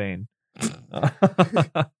main vein?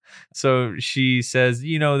 So she says,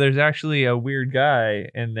 there's actually a weird guy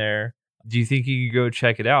in there. Do you think you could go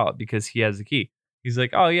check it out because he has the key? He's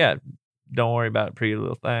like, oh yeah, don't worry about it, pretty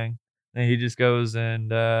little thing. And he just goes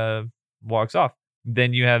and walks off.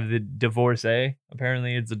 Then you have the divorcee.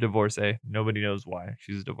 Apparently it's a divorcee. Nobody knows why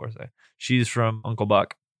she's a divorcee. She's from Uncle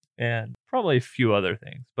Buck and probably a few other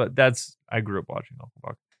things, but I grew up watching Uncle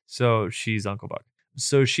Buck. So she's Uncle Buck.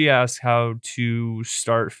 So she asks how to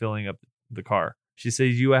start filling up the car. She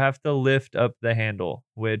says you have to lift up the handle,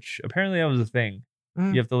 which apparently that was a thing.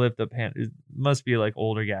 You have to lift up It must be like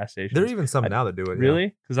older gas stations. There are even some now that do it.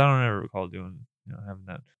 Really? Because I don't ever recall doing, having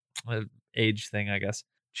that age thing, I guess.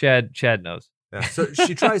 Chad knows. Yeah. So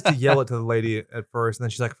she tries to yell it to the lady at first, and then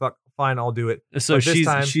she's like, "Fuck, fine, I'll do it." So she's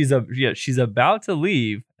about to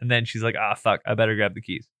leave, and then she's like, "Ah, fuck, I better grab the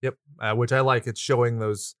keys." Yep. Which I like. It's showing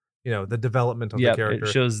those, the development of the character.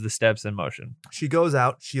 It shows the steps in motion. She goes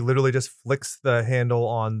out. She literally just flicks the handle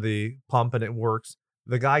on the pump, and it works.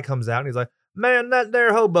 The guy comes out, and he's like, "Man, that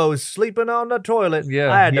there hobo's sleeping on the toilet. Yeah,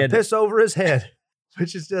 I had to piss over his head."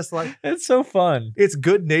 Which is just like, it's so fun. It's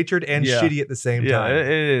good natured and shitty at the same time. It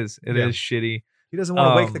is. It is shitty. He doesn't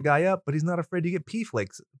want to wake the guy up, but he's not afraid to get pee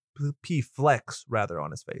flex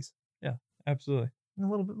on his face. Yeah, absolutely. A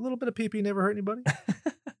little bit of pee never hurt anybody.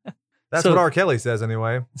 That's what R. Kelly says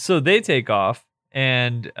anyway. So they take off,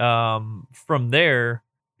 and from there,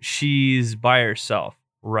 she's by herself,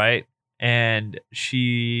 right? And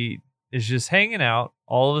she is just hanging out.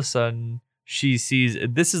 All of a sudden, she sees.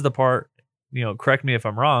 This is the part. Correct me if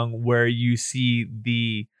I'm wrong, where you see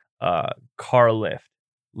the car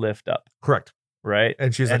lift up. Correct. Right.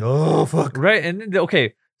 And she's like, oh, fuck. Right. And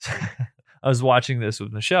okay. I was watching this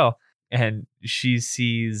with Michelle, and she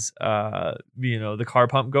sees, the car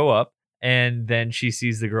pump go up, and then she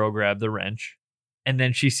sees the girl grab the wrench, and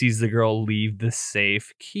then she sees the girl leave the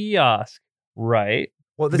safe kiosk. Right.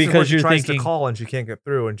 Well, this is where she tries to call and she can't get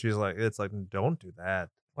through. And she's like, don't do that.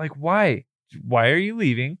 Like, why? Why are you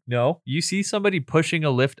leaving? No, you see somebody pushing a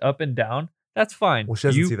lift up and down. That's fine. Well, she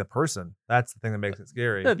doesn't see the person. That's the thing that makes it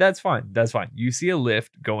scary. That's fine. You see a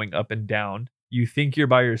lift going up and down. You think you're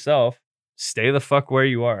by yourself. Stay the fuck where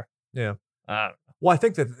you are. Yeah. Well, I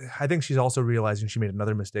think she's also realizing she made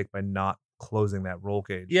another mistake by not closing that roll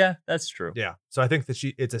cage. Yeah, that's true. Yeah. So I think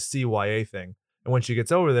that it's a CYA thing. And when she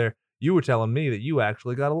gets over there, you were telling me that you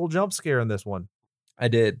actually got a little jump scare in this one. I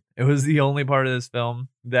did. It was the only part of this film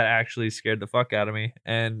that actually scared the fuck out of me.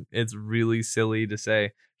 And it's really silly to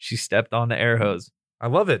say she stepped on the air hose. I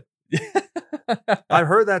love it. I've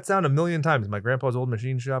heard that sound a million times. My grandpa's old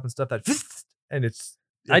machine shop and stuff. That and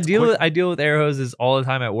I deal with air hoses all the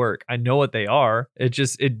time at work. I know what they are.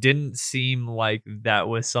 It didn't seem like that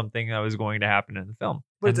was something that was going to happen in the film.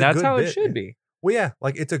 But and that's how it should be. Well, yeah,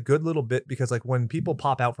 like it's a good little bit because like when people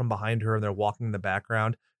pop out from behind her and they're walking in the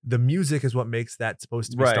background, the music is what makes that supposed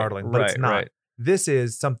to be startling, but it's not. Right. This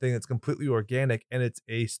is something that's completely organic and it's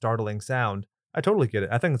a startling sound. I totally get it.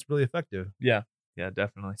 I think it's really effective. Yeah. Yeah,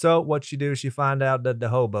 definitely. So what she do? She find out that the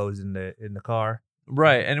hobo's in the car.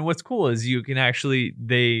 Right. And what's cool is you can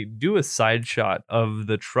they do a side shot of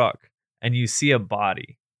the truck and you see a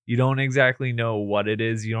body. You don't exactly know what it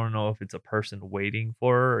is. You don't know if it's a person waiting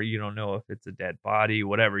for her, or you don't know if it's a dead body,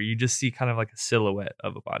 whatever. You just see kind of like a silhouette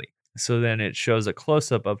of a body. So then it shows a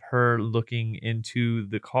close up of her looking into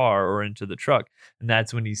the car or into the truck. And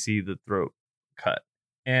that's when you see the throat cut.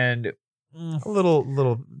 And a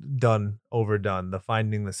little overdone. The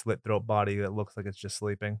finding the slit throat body that looks like it's just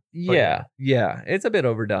sleeping. Yeah. It's a bit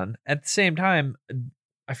overdone. At the same time,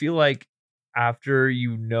 I feel like after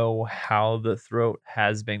you know how the throat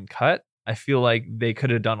has been cut, I feel like they could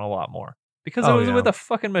have done a lot more because it was with a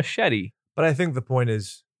fucking machete. But I think the point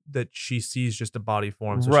is that she sees just a body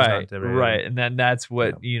form. So right. She's not right. And then that's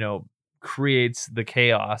what, creates the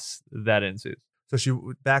chaos that ensues. So she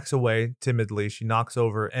backs away timidly. She knocks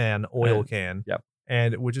over an oil can. Yep.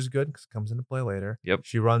 And which is good because it comes into play later. Yep.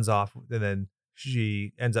 She runs off and then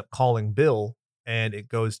she ends up calling Bill and it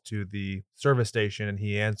goes to the service station and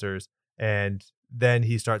he answers. And then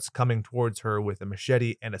he starts coming towards her with a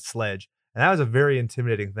machete and a sledge. And that was a very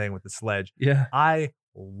intimidating thing with the sledge. Yeah. I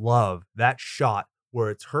love that shot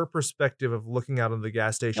where it's her perspective of looking out on the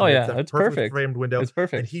gas station. Oh, yeah. It's perfect. Framed window. It's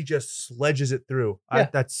perfect. And he just sledges it through. Yeah.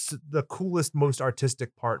 That's the coolest, most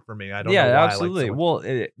artistic part for me. I don't know why. Yeah, absolutely. Well,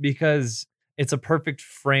 because it's a perfect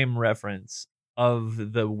frame reference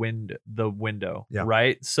of the window,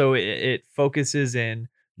 right? So it focuses in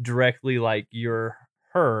directly like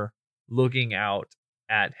her looking out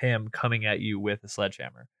at him coming at you with a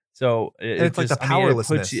sledgehammer. So it's like the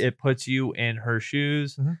powerlessness. It puts you in her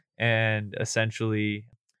shoes, and essentially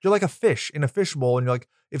you're like a fish in a fishbowl, and you're like,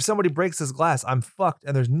 if somebody breaks this glass, I'm fucked,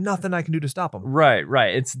 and there's nothing I can do to stop them.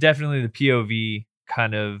 Right. It's definitely the POV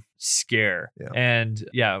kind of scare. Yeah. And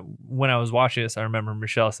when I was watching this, I remember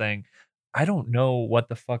Michelle saying, "I don't know what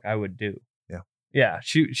the fuck I would do." Yeah,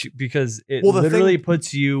 she because it literally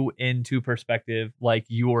puts you into perspective like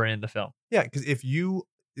you were in the film. Yeah, because if you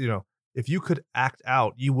could act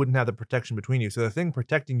out, you wouldn't have the protection between you. So the thing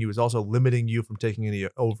protecting you is also limiting you from taking any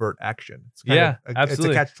overt action. It's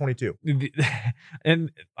absolutely. It's a catch-22.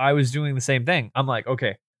 And I was doing the same thing. I'm like,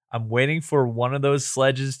 okay, I'm waiting for one of those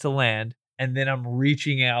sledges to land, and then I'm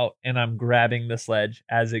reaching out and I'm grabbing the sledge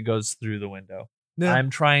as it goes through the window. Yeah. I'm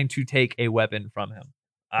trying to take a weapon from him.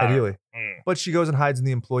 Ideally. But she goes and hides in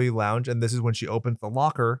the employee lounge, and this is when she opens the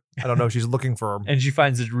locker. I don't know, she's looking for him. And she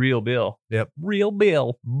finds it's real Bill. Yep. Real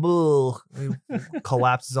Bill. He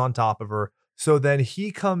collapses on top of her. So then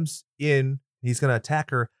he comes in, he's going to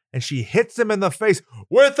attack her, and she hits him in the face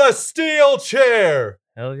with a steel chair.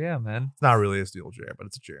 Hell yeah, man. It's not really a steel chair, but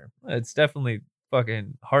it's a chair. It's definitely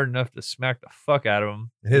fucking hard enough to smack the fuck out of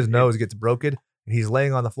him. And his nose gets broken, and he's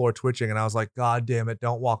laying on the floor twitching, and I was like, God damn it,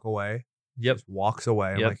 don't walk away. Yep. Just walks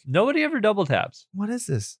away. Yep. I'm like, nobody ever double taps. What is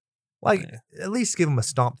this? Like, at least give him a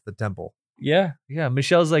stomp to the temple. Yeah.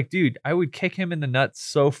 Michelle's like, dude, I would kick him in the nuts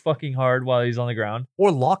so fucking hard while he's on the ground.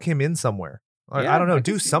 Or lock him in somewhere. I don't know,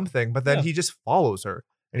 do something. But then he just follows her.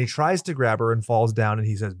 And he tries to grab her and falls down and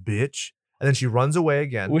he says, bitch. And then she runs away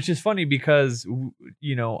again. Which is funny because,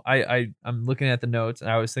 I'm looking at the notes and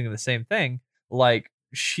I was thinking the same thing. Like,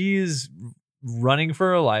 she's running for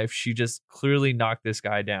her life. She just clearly knocked this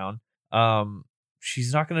guy down.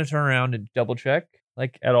 She's not going to turn around and double check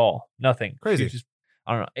like at all. Nothing. Crazy. Just,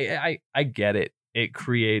 I don't know. I get it. It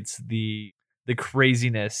creates the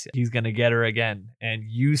craziness. He's going to get her again. And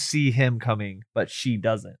you see him coming, but she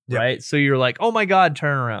doesn't. Yep. Right. So you're like, oh my God,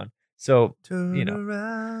 turn around. So, turn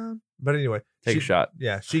around. But anyway, take a shot.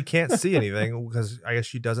 Yeah. She can't see anything because I guess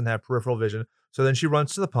she doesn't have peripheral vision. So then she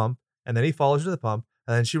runs to the pump and then he follows her to the pump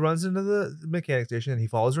and then she runs into the mechanic station and he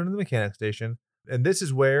follows her into the mechanic station. And this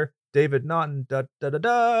is where David Naughton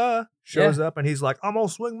shows up and he's like, I'm gonna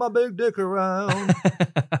swing my big dick around.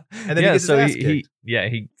 And then he gets his ass kicked.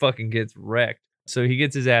 He fucking gets wrecked. So he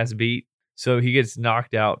gets his ass beat. So he gets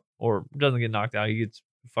knocked out, or doesn't get knocked out. He gets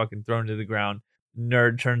fucking thrown to the ground.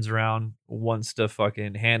 Nerd turns around, wants to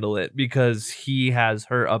fucking handle it because he has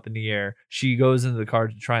her up in the air. She goes into the car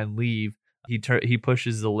to try and leave. He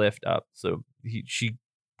pushes the lift up, so she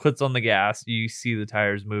puts on the gas. You see the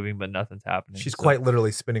tires moving, but nothing's happening. She's So- quite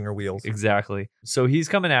literally spinning her wheels. Exactly. So he's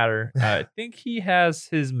coming at her. I think he has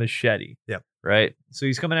his machete. Yep. Right. So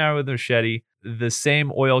he's coming at her with a machete. The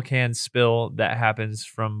same oil can spill that happens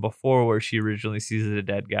from before, where she originally sees a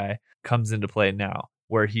dead guy, comes into play now,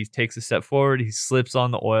 where he takes a step forward, he slips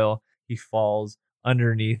on the oil, he falls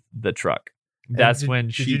underneath the truck. And That's did, when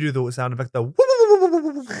did she. you do the sound effect?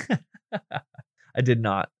 I did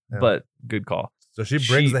not, Yeah. but good call. So she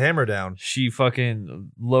brings She- the hammer down. She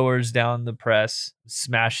fucking lowers down the press,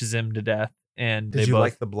 smashes him to death, and Did they you both.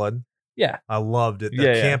 like the blood? Yeah. I loved it. The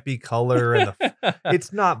Yeah, yeah. campy color and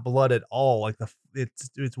it's not blood at all. Like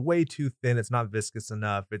it's way too thin. It's not viscous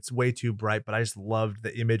enough. It's way too bright. But I just loved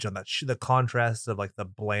the image on that. The contrast of like the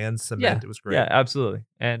bland cement. It was great. Yeah, absolutely.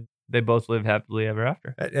 And they both live happily ever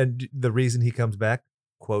after. And the reason he comes back,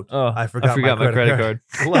 quote, Oh, I forgot my credit card.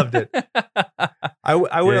 Loved it. I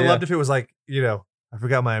would have Yeah, loved if it was like, I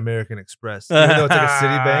forgot my American Express. Even though it's like a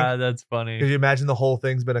Citibank. That's Could funny. you imagine the whole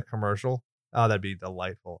thing's been a commercial? Oh, that'd be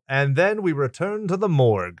delightful. And then we return to the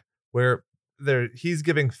morgue where he's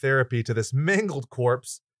giving therapy to this mangled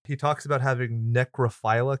corpse. He talks about having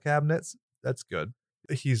necrophilia cabinets. That's good.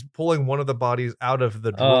 He's pulling one of the bodies out of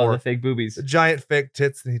the Oh, drawer. the fake boobies. The giant fake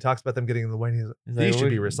tits, and he talks about them getting in the way. And he's like, He's these like, should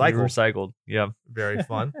be recycled. Recycled. Yeah. Very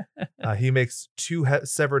fun. He makes two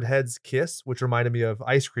severed heads kiss, which reminded me of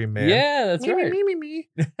Ice Cream Man. Yeah, that's Me, me, right. me, me, me.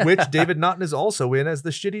 Which David Naughton is also in as the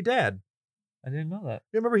shitty dad. I didn't know that.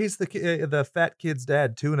 Remember, he's the fat kid's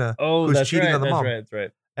dad, Tuna, Oh, who's that's cheating right. on the That's mom. right. That's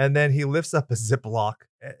right. And then he lifts up a Ziploc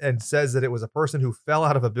and says that it was a person who fell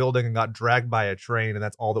out of a building and got dragged by a train, and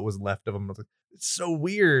that's all that was left of him. I was like, it's so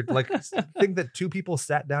weird. Like, I think that two people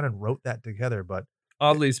sat down and wrote that together. But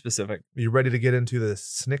Oddly specific. you ready to get into the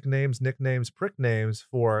nicknames, prick names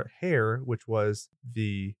for Hare, which was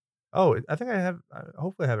I think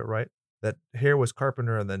hopefully I have it right. That Hare was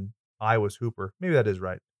Carpenter and then I was Hooper. Maybe that is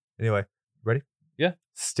right. Anyway, ready? Yeah.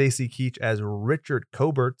 Stacy Keach as Richard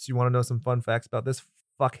Coberts. You want to know some fun facts about this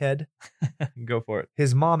fuckhead? Go for it.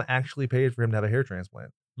 His mom actually paid for him to have a hair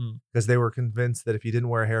transplant because they were convinced that if he didn't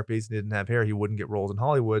wear a hairpiece and didn't have hair, he wouldn't get roles in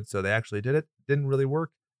Hollywood. So they actually did it. Didn't really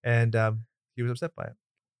work. And he was upset by it.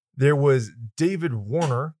 There was David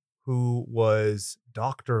Warner, who was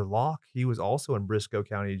Dr. Locke. He was also in Briscoe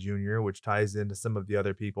County Jr., which ties into some of the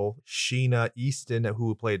other people. Sheena Easton,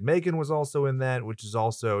 who played Megan, was also in that, which is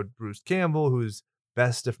also Bruce Campbell, who's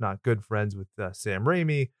best, if not good friends with Sam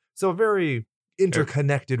Raimi. So a very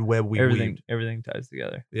interconnected web we weaved. Everything ties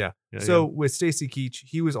together. Yeah. So with Stacy Keach,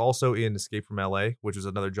 he was also in Escape from LA, which was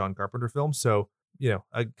another John Carpenter film. So,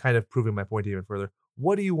 I kind of proving my point even further.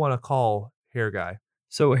 What do you want to call Hair Guy?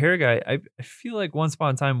 So Hair Guy, I feel like once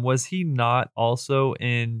upon a time, was he not also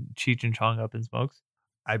in Cheech and Chong Up in Smokes?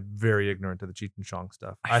 I'm very ignorant to the Cheech and Chong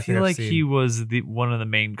stuff. I feel like he was one of the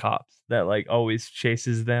main cops that like always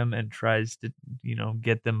chases them and tries to,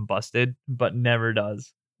 get them busted, but never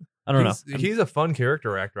does. I don't know. He's a fun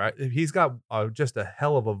character actor. He's got just a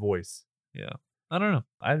hell of a voice. Yeah. I don't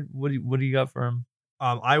know. What do you got for him?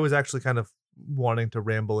 I was actually kind of wanting to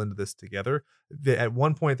ramble into this together. At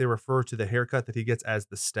one point, they refer to the haircut that he gets as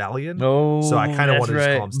the Stallion. Oh, so I kind of wanted to just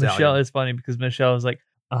call him Stallion. Michelle is funny because Michelle was like,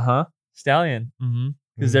 Stallion. Mm-hmm.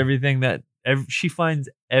 Because everything that she finds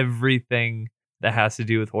everything that has to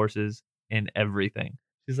do with horses in everything.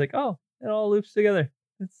 She's like, oh, it all loops together.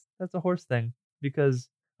 That's a horse thing because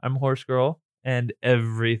I'm a horse girl and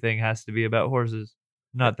everything has to be about horses.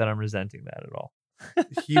 Not that I'm resenting that at all.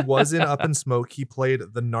 He was in Up in Smoke. He played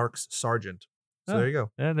the Narcs sergeant. So there you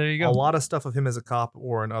go. Yeah, there you go. A lot of stuff of him as a cop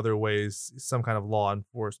or in other ways, some kind of law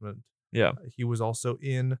enforcement. Yeah. He was also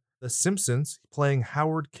in The Simpsons playing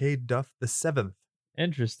Howard K. Duff VII.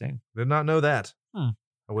 Interesting. Did not know that. I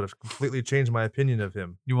would have completely changed my opinion of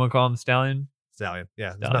him. You want to call him Stallion? Stallion.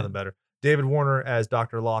 Yeah, Stallion. there's nothing better. David Warner as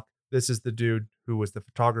Dr. Locke. This is the dude who was the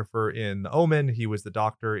photographer in The Omen. He was the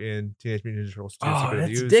doctor in Teenage Mutant Ninja Turtles 2: Secret of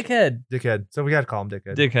the Ooze. Dickhead. Dickhead. So we got to call him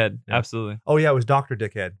Dickhead. Dickhead. Yeah. Absolutely. Oh, yeah, it was Dr.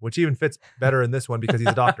 Dickhead, which even fits better in this one because he's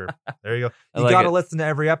a doctor. There you go. You like got to it. listen to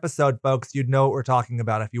every episode, folks. You'd know what we're talking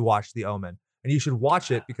about if you watch The Omen. And you should watch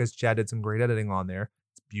it because Chad did some great editing on there.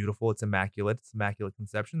 It's beautiful. It's immaculate. It's immaculate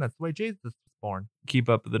conception. That's the way Jesus was born. Keep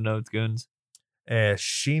up with the notes, goons.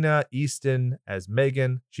 Sheena Easton as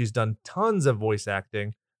Megan. She's done tons of voice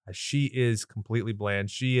acting. She is completely bland.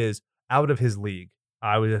 She is out of his league.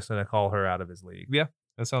 I was just going to call her out of his league. Yeah,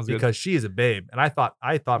 that sounds good. Because she is a babe. And I thought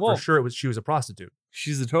Well, for sure she was a prostitute.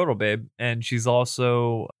 She's a total babe. And she's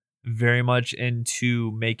also very much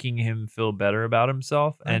into making him feel better about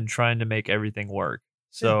himself and trying to make everything work.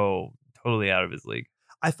 So totally out of his league.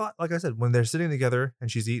 I thought, like I said, when they're sitting together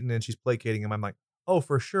and she's eating and she's placating him, I'm like, oh,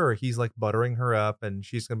 for sure. He's like buttering her up and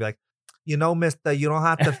she's going to be like, mister, you don't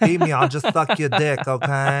have to feed me. I'll just suck your dick,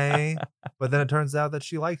 okay? But then it turns out that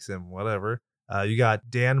she likes him, whatever. You got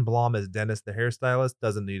Dan Blom as Dennis, the hairstylist,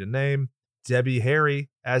 doesn't need a name. Debbie Harry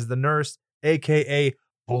as the nurse, a.k.a.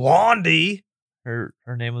 Blondie. Her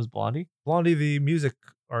name was Blondie? Blondie, the music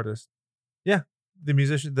artist. Yeah, the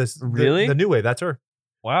musician. Really? The New Wave, that's her.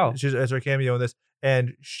 Wow. She's as her cameo in this.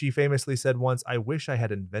 And she famously said once, I wish I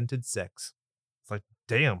had invented sex. It's like,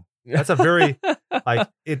 damn. That's a very, like,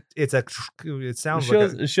 it sounds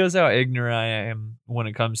it shows how ignorant I am when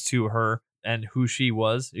it comes to her and who she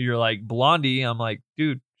was. You're like, Blondie. I'm like,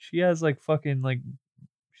 dude, she has like fucking like,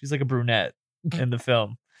 she's like a brunette in the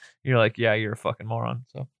film. You're like, yeah, you're a fucking moron.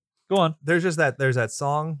 So go on. There's that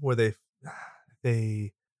song where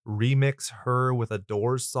they remix her with a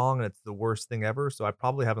Doors song, and it's the worst thing ever. So I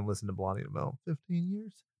probably haven't listened to Blondie in about 15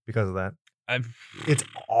 years because of that. It's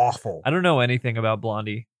awful. I don't know anything about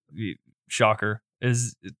Blondie. Shocker.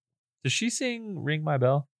 Does she sing Ring My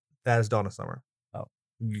Bell? That is Donna Summer. Oh.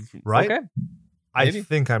 Right? Okay. I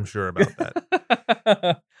think I'm sure about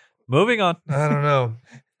that. Moving on. I don't know.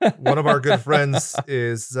 One of our good friends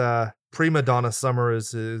is Prima Donna Summer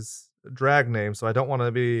is his drag name, so I don't want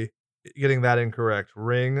to be getting that incorrect.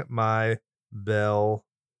 Ring my bell.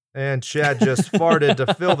 And Chad just farted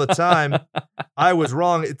to fill the time. I was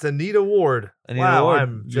wrong. It's Anita Ward. Wow,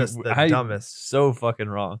 I'm just the dumbest. So fucking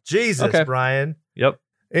wrong. Jesus, okay. Brian. Yep.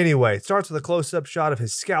 Anyway, it starts with a close-up shot of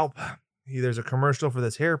his scalp. There's a commercial for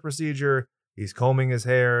this hair procedure. He's combing his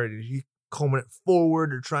hair. He's combing it forward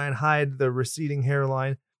to try and hide the receding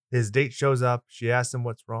hairline. His date shows up. She asks him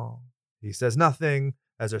what's wrong. He says nothing.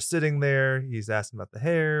 As they're sitting there, he's asking about the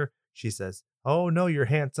hair. She says, oh, no, you're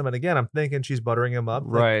handsome. And again, I'm thinking she's buttering him up.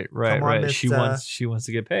 Right. She wants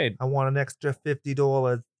to get paid. I want an extra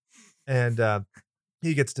 $50. And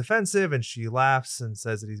he gets defensive and she laughs and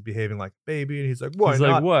says that he's behaving like a baby. And he's like, why he's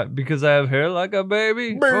not? Like, what? Because I have hair like a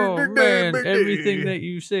baby? Oh, man. Everything that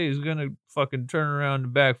you say is going to fucking turn around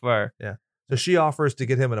and backfire. Yeah. So she offers to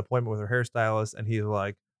get him an appointment with her hairstylist. And he's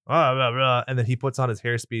like, blah, blah, blah. And then he puts on his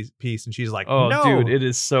hair piece and she's like, oh, no. Dude, it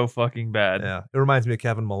is so fucking bad. Yeah. It reminds me of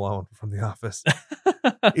Kevin Malone from The Office.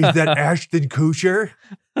 Is that Ashton Kutcher?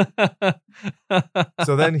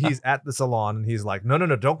 So then he's at the salon and he's like, no,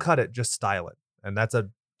 don't cut it. Just style it. And that's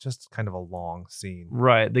just kind of a long scene.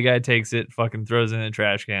 Right. The guy takes it, fucking throws it in a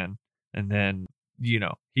trash can. And then,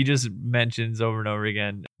 he just mentions over and over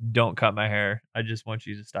again, don't cut my hair. I just want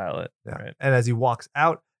you to style it. Yeah. Right. And as he walks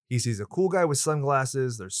out, he sees a cool guy with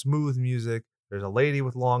sunglasses. There's smooth music. There's a lady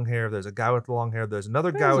with long hair. There's a guy with long hair. There's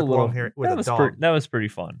another guy with long hair with a dog. That was pretty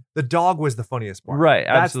fun. The dog was the funniest part. Right.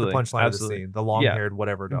 That's the punchline of the scene. The long-haired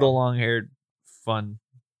whatever dog. The long-haired, fun,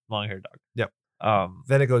 long-haired dog. Yep.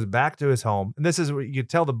 Then it goes back to his home. And this is where you can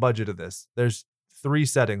tell the budget of this. There's 3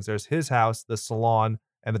 settings. There's his house, the salon,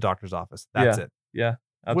 and the doctor's office. That's it. Yeah,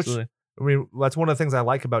 absolutely. That's one of the things I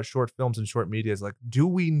like about short films and short media is like, do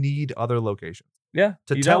we need other locations? Yeah.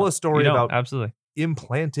 To tell a story about absolutely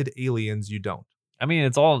implanted aliens, you don't. I mean,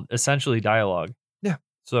 it's all essentially dialogue. Yeah.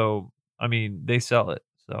 So, I mean, they sell it.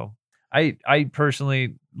 So I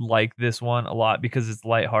personally like this one a lot because it's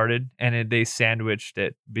lighthearted and they sandwiched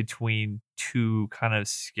it between 2 kind of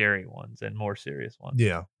scary ones and more serious ones.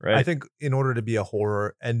 Yeah. Right. I think in order to be a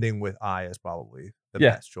horror, ending with I is probably the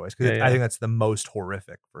best choice. Because I think that's the most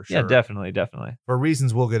horrific for sure. Yeah, definitely. For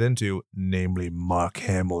reasons we'll get into, namely Mark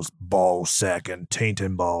Hamill's ball sack and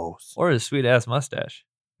tainted balls. Or his sweet ass mustache.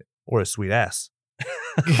 Or his sweet ass.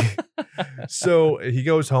 So he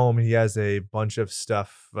goes home. He has a bunch of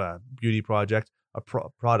stuff, beauty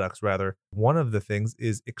products rather. One of the things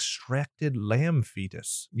is extracted lamb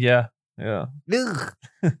fetus. Yeah.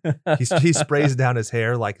 He sprays down his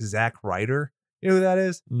hair like Zack Ryder. You know who that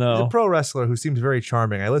is? No. He's a pro wrestler who seems very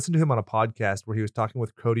charming. I listened to him on a podcast where he was talking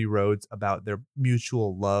with Cody Rhodes about their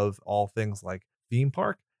mutual love, all things like theme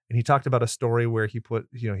park. And he talked about a story where he put,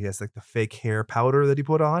 he has like the fake hair powder that he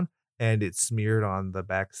put on and it smeared on the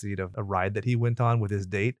backseat of a ride that he went on with his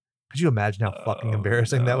date. Could you imagine how fucking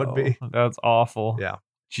embarrassing that would be? That's awful. Yeah.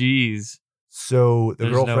 Jeez. So the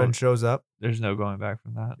girlfriend shows up. There's no going back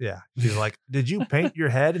from that. Yeah. She's like, did you paint your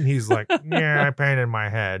head? And he's like, yeah, I painted my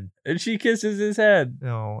head. And she kisses his head.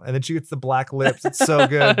 No. And then she gets the black lips. It's so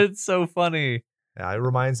good. It's so funny. Yeah. It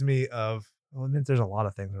reminds me of, there's a lot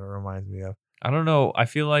of things that it reminds me of. I don't know. I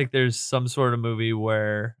feel like there's some sort of movie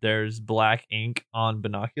where there's black ink on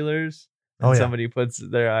binoculars. And somebody puts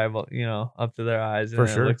their eyeball, up to their eyes. And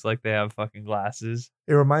it looks like they have fucking glasses.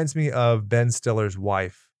 It reminds me of Ben Stiller's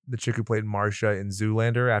wife. the chick who played Marcia in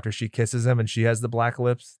Zoolander after she kisses him and she has the black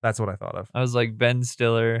lips. That's what I thought of. I was like Ben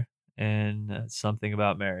Stiller and Something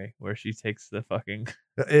About Mary, where she takes the fucking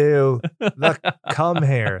Ew, the cum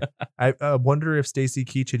hair. I wonder if Stacy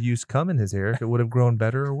Keach had used cum in his hair, if it would have grown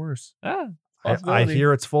better or worse. I possibility.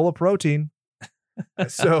 hear it's full of protein.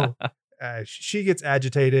 So she gets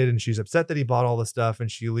agitated and she's upset that he bought all the stuff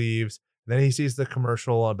and she leaves. Then he sees the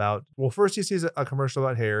commercial about, well, first he sees a commercial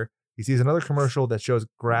about hair. He sees another commercial that shows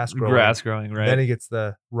grass growing. Grass growing, right? Then he gets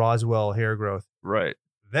the Roswell hair growth. Right.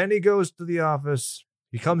 Then he goes to the office.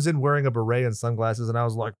 He comes in wearing a beret and sunglasses, and I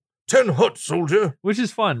was like, 10 hot, soldier. Which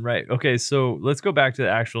is fun, right? Okay, so let's go back to the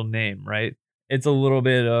actual name, right? It's a little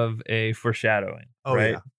bit of a foreshadowing, Oh,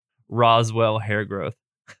 right? yeah. Roswell hair growth.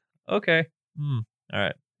 Okay. All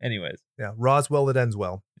right. Anyways. Yeah, Roswell, it ends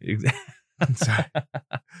well. Sorry.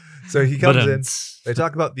 So he comes in. They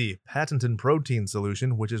talk about the patented protein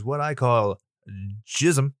solution, which is what I call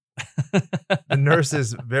jism. The nurse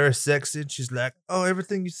is very sexy. She's like, oh,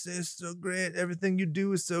 everything you say is so great. Everything you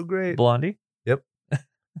do is so great. Blondie? Yep.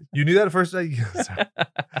 You knew that at first?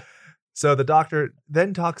 So the doctor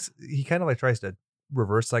then talks, he kind of like tries to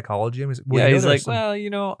reverse psychology. He's like, well, he's like, well,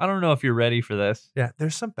 I don't know if you're ready for this. Yeah,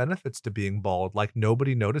 there's some benefits to being bald, like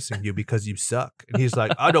nobody noticing you because you suck. And he's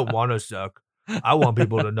like, I don't want to suck. I want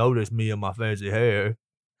people to notice me and my fancy hair.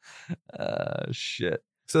 Shit.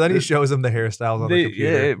 So then he shows him the hairstyles on the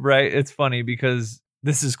computer. Yeah, right. It's funny because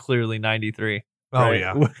this is clearly 93. Oh, right?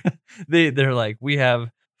 yeah. They're like, we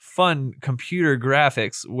have fun computer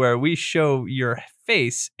graphics where we show your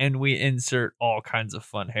face and we insert all kinds of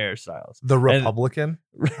fun hairstyles. The Republican?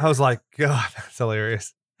 I was like, God, that's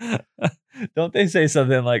hilarious. Don't they say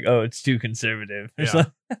something like, oh, it's too conservative? Yeah.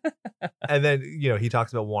 And then, he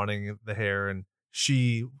talks about wanting the hair, and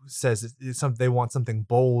she says they want something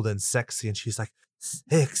bold and sexy, and she's like,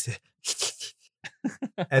 sexy.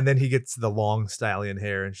 And then he gets the long stallion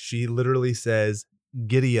hair, and she literally says,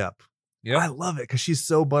 giddy up. Yeah, I love it because she's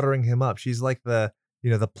so buttering him up. She's like the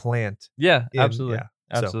plant. Yeah, absolutely.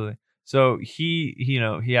 Absolutely. So he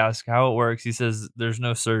asks how it works. He says there's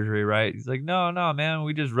no surgery, right? He's like, no, man,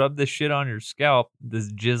 we just rub this shit on your scalp,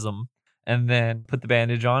 this jism, and then put the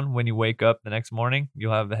bandage on. When you wake up the next morning,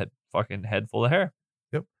 you'll have a fucking head full of hair.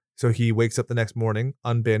 Yep. So he wakes up the next morning,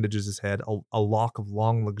 unbandages his head, a lock of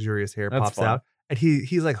long, luxurious hair pops out, and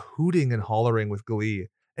he's like hooting and hollering with glee.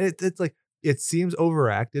 And it's like, it seems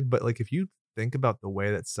overacted, but like if you think about the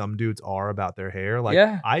way that some dudes are about their hair, like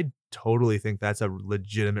I totally think that's a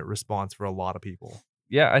legitimate response for a lot of people.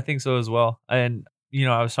 Yeah, I think so as well. And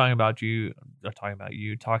I was talking about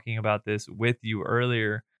this with you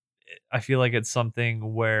earlier. I feel like it's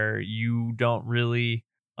something where you don't really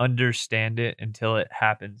understand it until it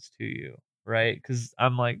happens to you, right? Because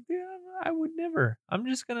I'm like, yeah, I would never. I'm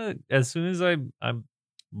just gonna, as soon as I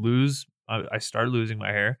start losing my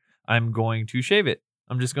hair, I'm going to shave it.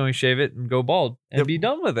 I'm just going to shave it and go bald and be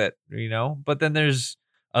done with it, But then there's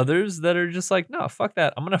others that are just like, no, fuck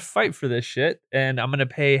that. I'm going to fight for this shit, and I'm going to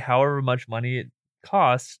pay however much money it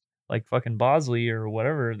costs, like fucking Bosley or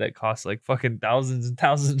whatever that costs like fucking thousands and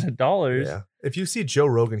thousands of dollars. Yeah. If you see Joe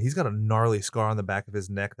Rogan, he's got a gnarly scar on the back of his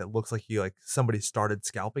neck that looks like somebody started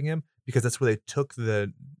scalping him, because that's where they took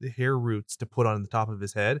the hair roots to put on the top of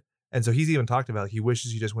his head. And so he's even talked about he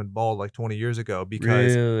wishes he just went bald like 20 years ago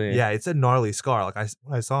because yeah, it's a gnarly scar. Like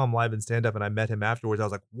when I saw him live in stand up and I met him afterwards, I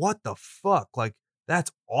was like, what the fuck? Like, that's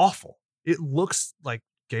awful. It looks like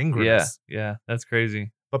gangrenous. Yeah, that's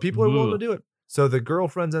crazy. But people are willing to do it. So the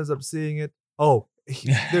girlfriend ends up seeing it. Oh,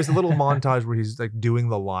 there's a little montage where he's like doing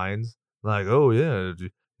the lines like, oh yeah,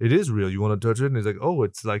 it is real. You want to touch it? And he's like, oh,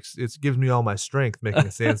 it's like, it gives me all my strength, making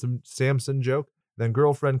a Samson joke. Then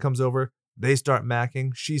girlfriend comes over. They start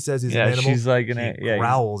macking. She says he's an animal. She's like he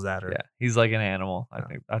growls at her. Yeah, he's like an animal.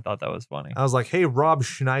 I thought that was funny. I was like, hey, Rob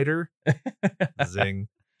Schneider. Zing.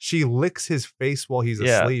 She licks his face while he's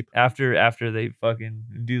asleep. After they fucking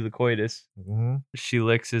do the coitus, mm-hmm. She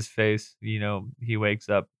licks his face. He wakes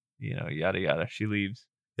up. Yada yada. She leaves.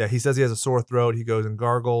 Yeah, he says he has a sore throat. He goes and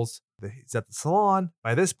gargles. He's at the salon.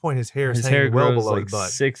 By this point, his hair is hanging well below like his butt.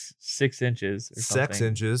 6 inches. Or 6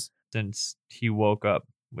 inches since he woke up,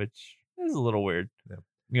 which is a little weird.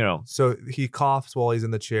 Yeah. So he coughs while he's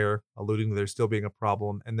in the chair, alluding to there still being a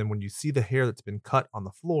problem. And then when you see the hair that's been cut on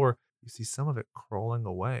the floor, you see some of it crawling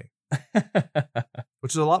away,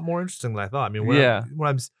 which is a lot more interesting than I thought. I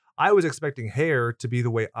mean, I was expecting hair to be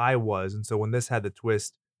the way I was. And so when this had the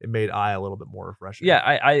twist, it made I a little bit more refreshing. Yeah,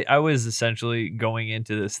 I was essentially going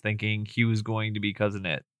into this thinking he was going to be Cousin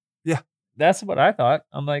It. Yeah. That's what I thought.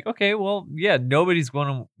 I'm like, okay, well, yeah, nobody's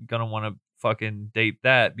gonna want to fucking date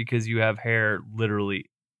that because you have hair literally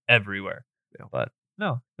everywhere. Yeah. But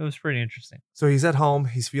no, it was pretty interesting. So he's at home.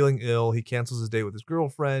 He's feeling ill. He cancels his date with his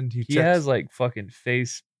girlfriend. He checks. has like fucking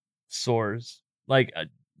face sores. Like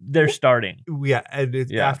they're starting. Yeah, and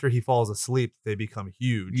Yeah. after he falls asleep, they become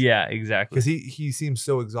huge. Yeah, exactly. Because he seems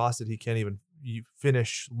so exhausted he can't even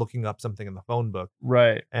finish looking up something in the phone book,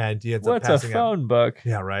 Right. and he ends up What's a passing out. phone book?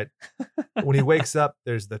 Yeah, right. When he wakes up,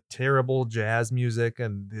 there's the terrible jazz music,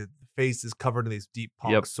 and the face is covered in these deep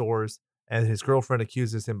pock sores. And his girlfriend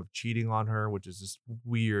accuses him of cheating on her, which is just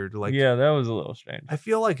weird. Like, yeah, that was a little strange. I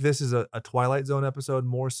feel like this is a Twilight Zone episode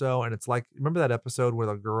more so, and it's like, remember that episode where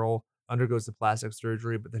the girl undergoes the plastic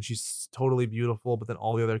surgery, but then she's totally beautiful, but then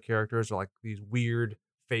all the other characters are like these weird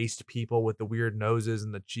faced people with the weird noses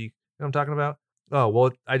and the cheek. You know what I'm talking about? Oh,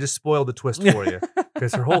 well, I just spoiled the twist for you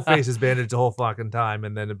because her whole face is bandaged the whole fucking time.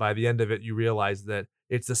 And then by the end of it, you realize that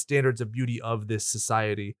it's the standards of beauty of this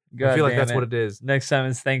society. I feel like that's what it is. Next time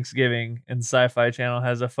it's Thanksgiving and Sci-Fi Channel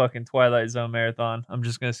has a fucking Twilight Zone marathon. I'm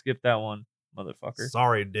just going to skip that one, motherfucker.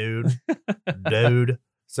 Sorry, dude. Dude.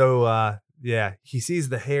 So, yeah, he sees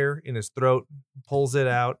the hair in his throat, pulls it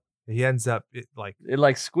out. He ends up it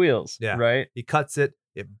like squeals. Yeah. Right. He cuts it.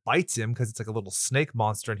 It bites him because it's like a little snake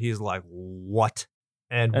monster, and he's like, "What?"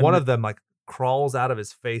 And one of them like crawls out of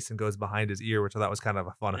his face and goes behind his ear, which I thought was kind of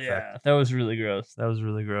a fun effect. Yeah, that was really gross.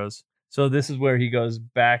 So this is where he goes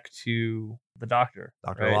back to the doctor,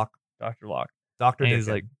 Dr. Locke. Dr. Locke. Dr. And he's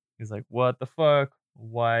like, "What the fuck?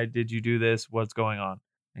 Why did you do this? What's going on?"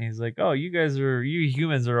 And he's like, "Oh, you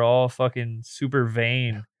humans are all fucking super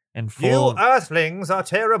vain and full. You earthlings are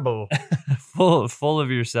terrible. full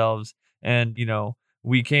of yourselves. And,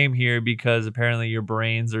 we came here because apparently your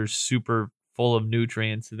brains are super full of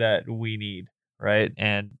nutrients that we need, right?"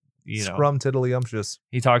 And, Scrum tiddlyumptious.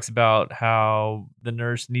 he talks about how the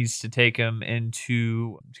nurse needs to take him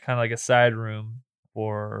into kind of like a side room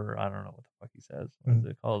for, I don't know what the fuck he says. What is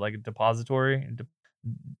it called? Like a depository?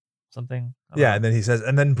 Something? Yeah, and then he says,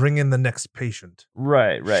 and then bring in the next patient.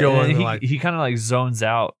 Right. Showing and he kind of like zones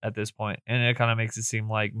out at this point, and it kind of makes it seem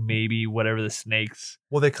like maybe whatever the snakes.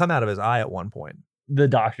 Well, they come out of his eye at one point. The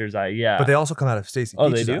doctor's eye, yeah. But they also come out of Stacey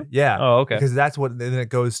Peach's they do? eye. Yeah. Oh, okay. Because that's what, then it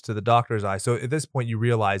goes to the doctor's eye. So at this point, you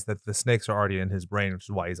realize that the snakes are already in his brain, which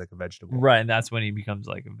is why he's like a vegetable. Right, and that's when he becomes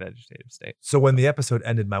like a vegetative state. So when the episode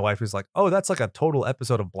ended, my wife was like, "Oh, that's like a total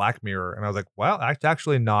episode of Black Mirror." And I was like, well,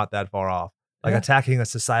 actually not that far off. Like attacking a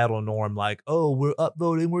societal norm, like, "Oh, we're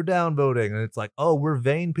upvoting, we're downvoting." And it's like, "Oh, we're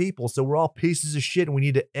vain people, so we're all pieces of shit and we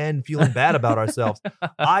need to end feeling bad about ourselves."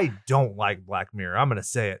 I don't like Black Mirror. I'm going to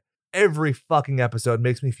say it. Every fucking episode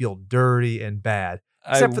makes me feel dirty and bad.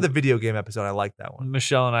 Except for the video game episode. I like that one.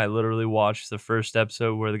 Michelle and I literally watched the first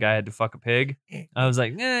episode where the guy had to fuck a pig. I was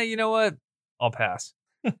like, you know what? I'll pass.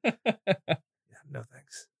 Yeah, no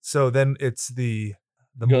thanks. So then it's the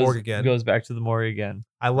morgue again. Goes back to the morgue again.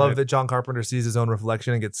 I love that John Carpenter sees his own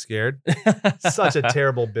reflection and gets scared. Such a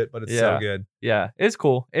terrible bit, but it's so good. Yeah, it's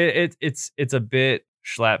cool. It's a bit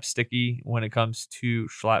slapsticky when it comes to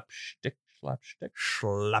slapstick.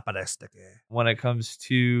 When it comes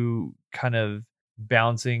to kind of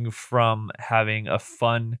bouncing from having a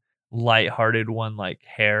fun, lighthearted one like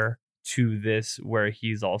Hair to this, where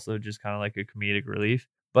he's also just kind of like a comedic relief.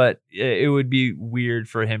 But it would be weird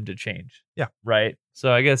for him to change. Yeah. Right.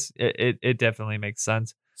 So I guess it definitely makes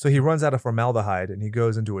sense. So he runs out of formaldehyde and he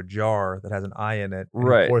goes into a jar that has an eye in it. And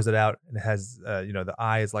right. He pours it out and it has, the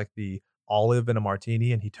eye is like the olive in a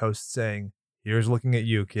martini, and he toasts saying, "Here's looking at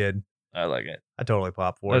you, kid." I like it. I totally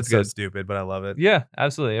pop for it. It's so stupid, but I love it. Yeah,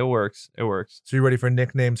 absolutely. It works. So you ready for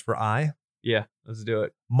nicknames for I? Yeah, let's do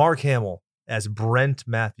it. Mark Hamill as Brent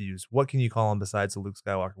Matthews. What can you call him besides Luke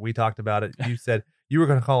Skywalker? We talked about it. You said you were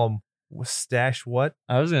going to call him Stash what?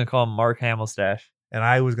 I was going to call him Mark Hamill Stash. And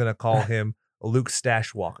I was going to call him Luke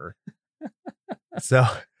Stash Walker. So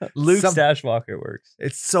Luke Stash Walker works.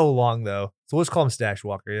 It's so long though. So let's call him Stash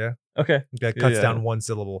Walker, yeah? Okay. Cuts down one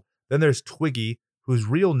syllable. Then there's Twiggy, whose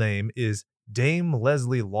real name is Dame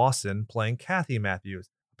Leslie Lawson, playing Kathy Matthews.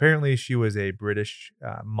 Apparently, she was a British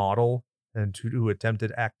model and who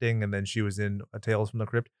attempted acting, and then she was in A Tales from the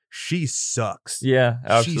Crypt. She sucks. Yeah,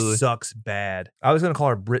 absolutely. She sucks bad. I was going to call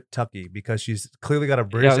her Brit Tucky because she's clearly got a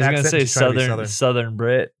British accent. I was going to say Southern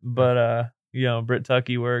Brit, but Brit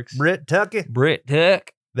Tucky works. Brit Tucky. Brit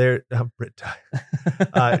Tuck. There, Brit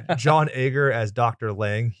John Ager as Dr.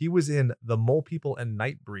 Lang. He was in The Mole People and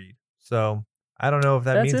Nightbreed. So I don't know if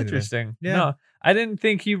that means anything. That's interesting. Yeah. No, I didn't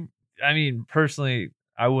think personally,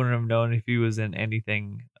 I wouldn't have known if he was in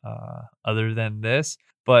anything other than this,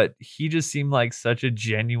 but he just seemed like such a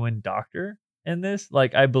genuine doctor in this.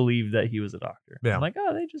 Like, I believe that he was a doctor. Yeah. I'm like,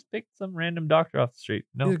 oh, they just picked some random doctor off the street.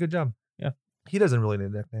 No. He did a good job. Yeah. He doesn't really need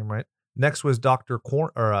a nickname, right? Next was Dr.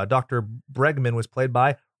 Dr. Bregman was played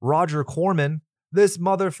by Roger Corman. This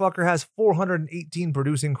motherfucker has 418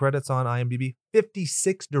 producing credits on IMDb,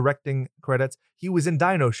 56 directing credits. He was in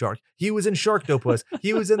Dino Shark. He was in Sharktopus.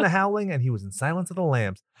 He was in The Howling, and he was in Silence of the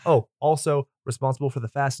Lambs. Oh, also responsible for The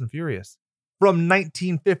Fast and Furious. From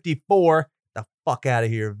 1954, the fuck out of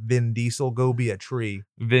here, Vin Diesel. Go be a tree.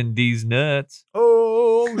 Vin D's nuts.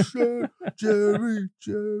 Oh, shit,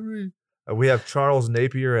 Jerry. We have Charles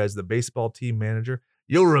Napier as the baseball team manager.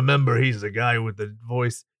 You'll remember he's the guy with the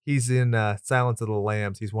voice. He's in Silence of the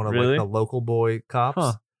Lambs. He's one of Really? like the local boy cops.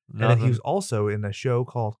 Huh. And then he was also in a show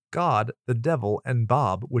called God, the Devil, and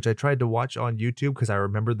Bob, which I tried to watch on YouTube because I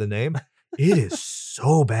remembered the name. It is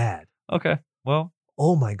so bad. Okay. Well.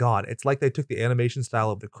 Oh my God. It's like they took the animation style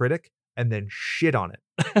of The Critic and then shit on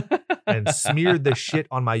it and smeared the shit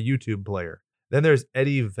on my YouTube player. Then there's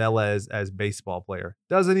Eddie Velez as baseball player.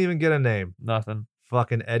 Doesn't even get a name. Nothing.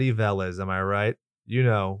 Fucking Eddie Velez, am I right? You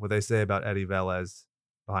know what they say about Eddie Velez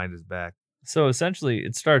behind his back. So essentially,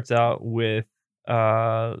 it starts out with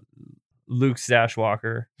Luke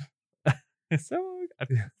Stashwalker. So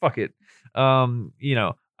fuck it.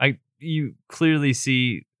 You clearly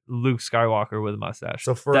see Luke Skywalker with a mustache.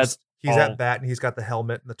 So first he's at bat and he's got the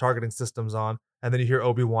helmet and the targeting system's on, and then you hear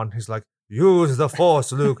Obi-Wan. He's like, "Use the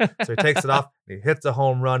Force, Luke." So he takes it off and he hits a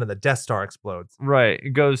home run and the Death Star explodes. Right.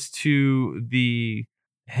 It goes to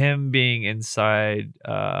him being inside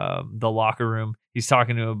the locker room. He's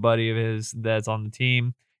talking to a buddy of his that's on the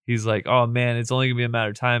team. He's like, "Oh man, it's only gonna be a matter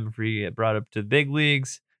of time before you get brought up to the big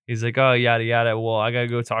leagues." He's like, "Oh, yada yada. Well, I gotta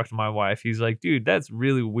go talk to my wife." He's like, "Dude, that's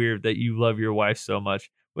really weird that you love your wife so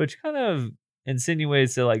much," which kind of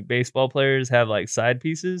insinuates that like baseball players have like side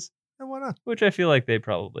pieces. And why not? Which I feel like they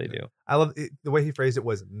probably do. I love it, the way he phrased it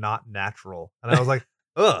was not natural, and I was like,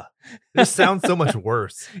 "Ugh, this sounds so much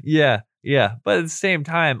worse." Yeah. But at the same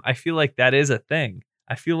time, I feel like that is a thing.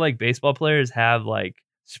 I feel like baseball players have like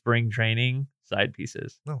spring training side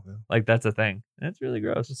pieces. Oh, yeah. Like that's a thing. That's really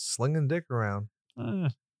gross. Just slinging dick around. Uh,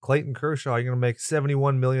 Clayton Kershaw, you're gonna make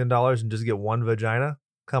 $71 million and just get one vagina?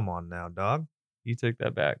 Come on now, dog. you took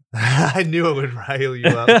that back. I knew it would rile you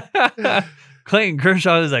up. Clayton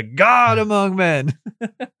Kershaw is a god among men.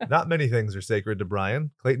 Not many things are sacred to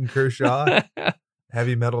Brian. Clayton Kershaw,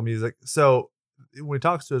 heavy metal music. So when he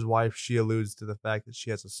talks to his wife, she alludes to the fact that she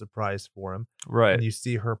has a surprise for him. Right. And you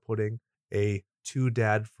see her putting a to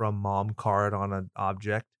dad from mom card on an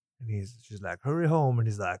object. And she's like, "Hurry home." And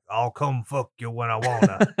he's like, "I'll come fuck you when I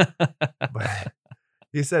wanna." But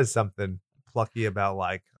he says something plucky about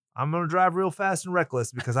like, "I'm going to drive real fast and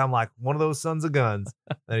reckless because I'm like one of those sons of guns."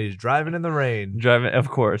 And he's driving in the rain. Driving in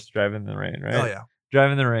the rain, right? Oh, yeah.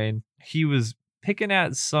 Driving in the rain. He was picking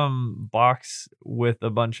at some box with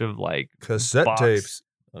a bunch of like Cassette tapes.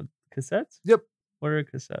 Cassettes? Yep. What are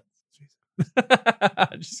cassettes?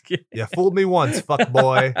 Just kidding. You fooled me once, fuck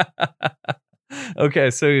boy.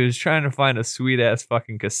 Okay, so he was trying to find a sweet ass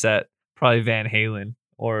fucking cassette, probably Van Halen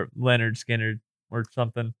or Leonard Skinner or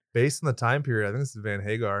something. Based on the time period, I think this is Van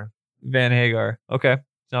Hagar. Van Hagar. Okay,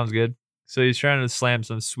 sounds good. So he's trying to slam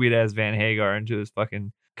some sweet ass Van Hagar into his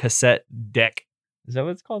fucking cassette deck. Is that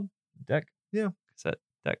what it's called? Deck? Yeah. Cassette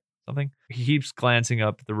deck, something. He keeps glancing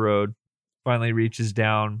up the road, finally reaches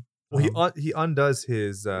down. Well, he undoes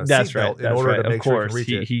his that's right. seatbelt in order to make sure he can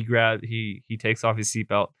reach it. He takes off his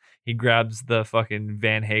seatbelt. He grabs the fucking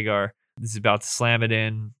Van Hagar. He's about to slam it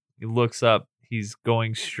in. He looks up. He's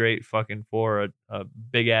going straight fucking for a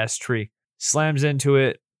big ass tree. Slams into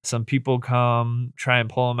it. Some people come try and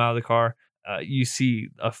pull him out of the car. You see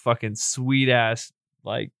a fucking sweet ass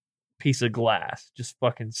like piece of glass just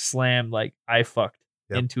fucking slammed like I fucked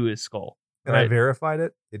into his skull. And I verified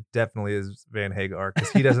it. It definitely is Van Hagar because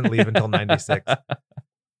he doesn't leave until 96.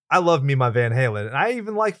 I love me my Van Halen, and I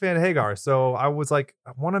even like Van Hagar. So I was like,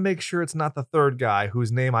 I want to make sure it's not the third guy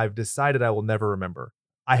whose name I've decided I will never remember.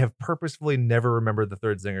 I have purposefully never remembered the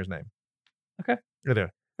third singer's name. Okay.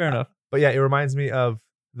 Fair enough. But yeah, it reminds me of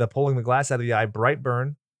the pulling the glass out of the eye,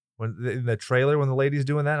 Brightburn, when in the trailer when the lady's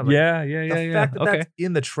doing that. I'm like, the fact that that's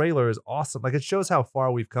in the trailer is awesome. Like it shows how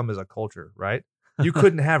far we've come as a culture, right? You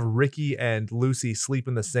couldn't have Ricky and Lucy sleep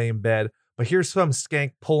in the same bed, but here's some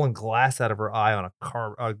skank pulling glass out of her eye on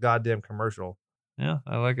a goddamn commercial. Yeah,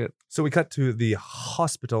 I like it. So we cut to the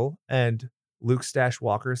hospital, and Luke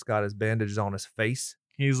Stashwalker's got his bandages on his face.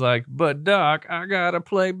 He's like, "But Doc, I gotta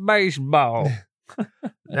play baseball.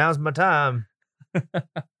 Now's my time."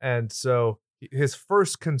 And so his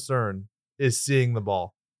first concern is seeing the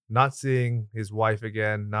ball, not seeing his wife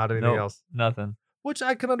again, not anything else. Nothing. which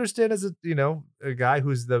I can understand as a guy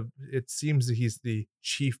who's it seems that he's the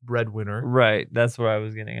chief breadwinner. Right. That's what I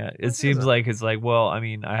was getting at. It That seems doesn't- like it's like, well, I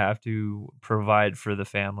mean, I have to provide for the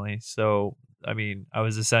family. So, I mean, I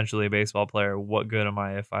was essentially a baseball player. What good am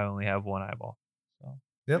I if I only have one eyeball? So,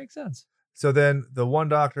 Yep. makes sense. So then the one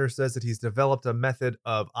doctor says that he's developed a method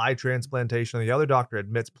of eye transplantation. The other doctor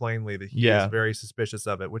admits plainly that he Yeah. is very suspicious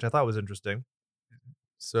of it, which I thought was interesting.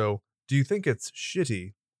 So do you think it's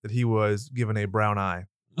shitty that he was given a brown eye?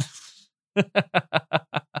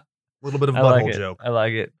 A little bit of I like butthole it. joke. I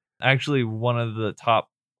like it. Actually, one of the top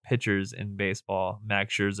pitchers in baseball,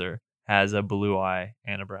 Max Scherzer, has a blue eye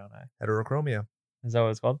and a brown eye. Heterochromia. Is that what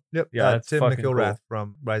it's called? Yep. Yeah, that's Tim fucking cool. McIlrath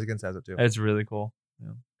from Rise Against has it too. It's really cool.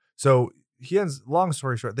 Yeah. So he ends. Long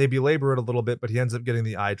story short, they belabor it a little bit, but he ends up getting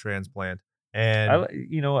the eye transplant. And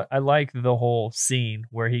You know what? I like the whole scene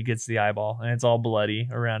where he gets the eyeball and it's all bloody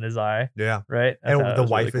around his eye. yeah, Right. and the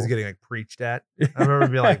wife is getting like preached at. I remember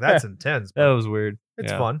being like, "That's intense." That But was weird.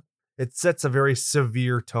 it's Yeah. fun. It sets a very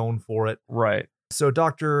severe tone for it. Right. So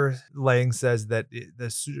Dr. Lang says that the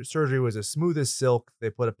surgery was as smooth as silk. They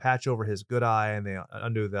put a patch over his good eye and they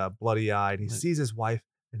under the bloody eye, and he sees his wife,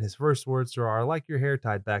 and his first words to her are, "I like your hair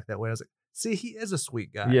tied back that way." I was like, "See, he is a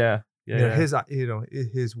sweet guy." Yeah. Yeah.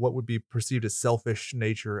 His what would be perceived as selfish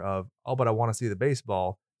nature of, "Oh, but I want to see the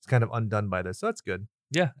baseball," is kind of undone by this. So that's good.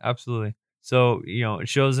 Yeah, absolutely. So, it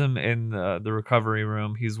shows him in the recovery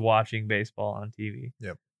room. He's watching baseball on TV.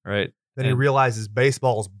 Yep. Right. Then he And- realizes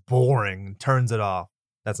baseball's boring and turns it off.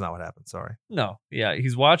 That's not what happened. Sorry. No. Yeah.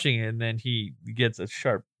 He's watching it and then he gets a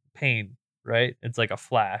sharp pain. Right. It's like a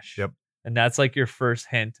flash. Yep. And that's like your first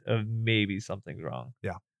hint of maybe something's wrong.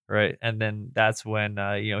 Yeah. Right. And then that's when,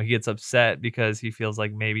 he gets upset because he feels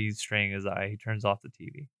like maybe he's straining his eye. He turns off the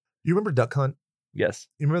TV. You remember Duck Hunt? Yes.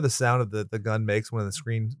 You remember the sound of the gun makes when the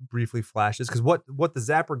screen briefly flashes? Because what the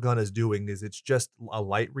zapper gun is doing is it's just a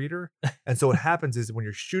light reader. And so what happens is when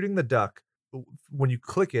you're shooting the duck, when you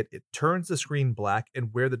click it, it turns the screen black, and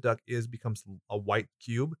where the duck is becomes a white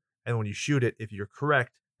cube. And when you shoot it, if you're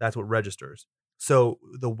correct, that's what registers. So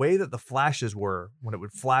the way that the flashes were, when it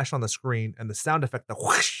would flash on the screen and the sound effect, the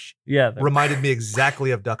whoosh, Yeah. reminded me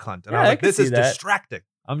exactly of Duck Hunt. And Yeah, I was I like, can this see is that. distracting.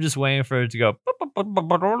 I'm just waiting for it to go.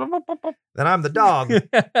 Then I'm the dog.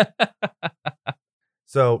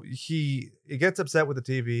 So he gets upset with the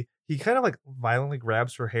TV. He kind of like violently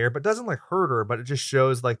grabs her hair, but doesn't like hurt her, but it just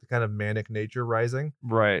shows like the kind of manic nature rising.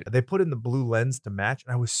 Right. They put in the blue lens to match,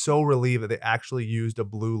 and I was so relieved that they actually used a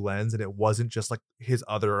blue lens and it wasn't just like his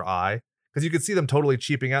other eye. Because you could see them totally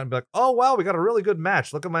cheaping out and be like, "Oh wow, we got a really good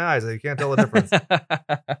match. Look at my eyes. You can't tell the difference."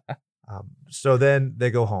 So then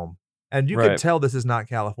they go home. And you can Right. tell this is not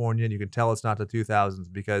California, and you can tell it's not the 2000s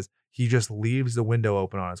because he just leaves the window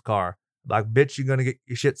open on his car. Like, bitch, you're going to get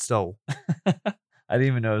your shit stole. I didn't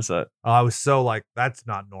even notice that. I was so like, that's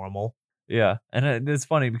not normal. Yeah. And it's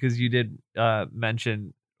funny because you did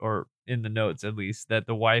mention, or in the notes at least, that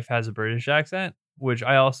the wife has a British accent, which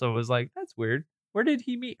I also was like, that's weird. Where did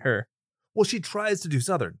he meet her? Well, she tries to do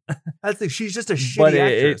Southern. That's the she's just a shitty But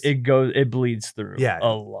actress. it bleeds through Yeah.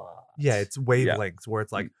 a lot. Yeah, it's wavelengths where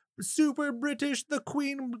it's like, super British, the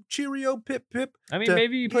Queen, cheerio, pip, pip. I mean, to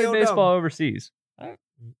maybe you play yo, baseball overseas.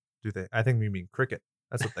 Do they? I think we mean cricket.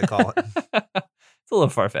 That's what they call it. It's a little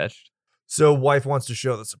far fetched. So wife wants to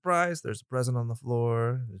show the surprise. There's a present on the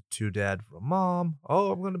floor. There's 2 dad for a mom.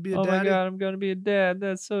 Oh, I'm going to be a Oh daddy. my God, I'm going to be a dad.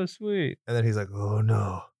 That's so sweet. And then he's like, oh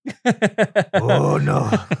no. Oh, no.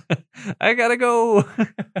 I gotta go.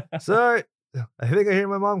 Sorry. I think I hear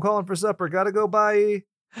my mom calling for supper. Gotta go, bye.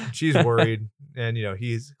 She's worried. And,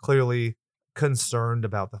 he's clearly concerned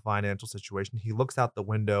about the financial situation. He looks out the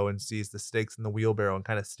window and sees the stakes in the wheelbarrow and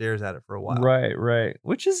kind of stares at it for a while. Right.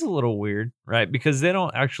 Which is a little weird, right? Because they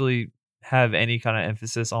don't actually have any kind of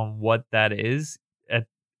emphasis on what that is at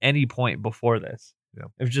any point before this. Yeah.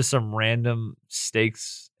 It was just some random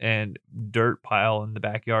stakes and dirt pile in the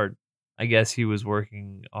backyard. I guess he was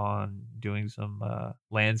working on doing some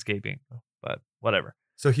landscaping, but whatever.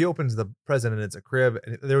 So he opens the present and it's a crib.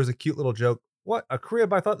 And there was a cute little joke. What? A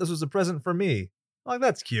crib? I thought this was a present for me. I'm like,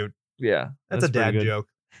 that's cute. Yeah. That's a dad pretty good. joke.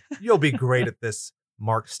 You'll be great at this,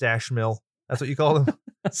 Mark Stash Mill. That's what you call him?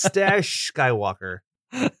 Stash Skywalker.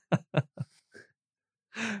 I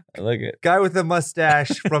like it. Guy with the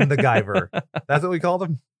mustache from the Guyver. That's what we called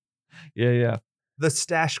him? Yeah. The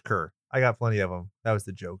Stashker. I got plenty of them. That was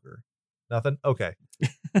the Joker. Nothing? Okay.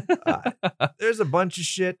 There's a bunch of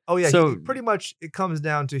shit. Oh, yeah. So- Pretty much it comes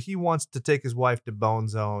down to he wants to take his wife to Bone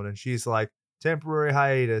Zone, and she's like, temporary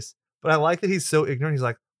hiatus. But I like that he's so ignorant. He's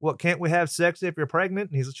like, well, can't we have sex if you're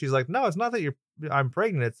pregnant? And she's like, no, it's not that I'm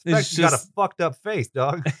pregnant. It's the It's fact you got a just- fucked up face,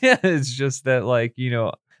 dog. Yeah, it's just that, like,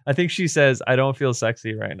 I think she says, "I don't feel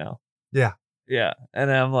sexy right now." Yeah. Yeah, and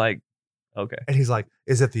I'm like, okay. And he's like,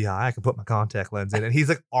 is it the eye? I can put my contact lens in. And he's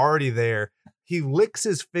like already there. He licks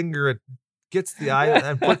his finger and gets the eye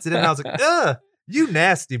and puts it in. And I was like, ugh, you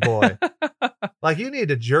nasty boy. Like, you need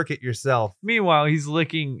to jerk it yourself. Meanwhile, he's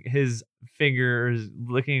licking his fingers,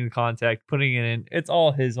 licking the contact, putting it in. It's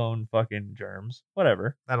all his own fucking germs.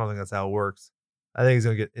 Whatever. I don't think that's how it works. I think he's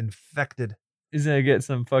going to get infected. He's gonna get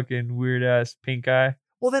some fucking weird ass pink eye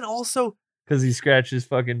Well, then also, because he scratched his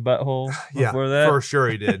fucking butthole yeah, before that. for sure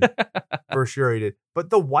he did. For sure he did. But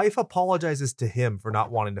the wife apologizes to him for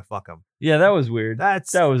not wanting to fuck him. Yeah, that was weird. That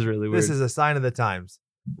was really weird. This is a sign of the times.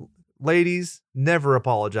 Ladies, never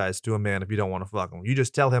apologize to a man if you don't want to fuck him. You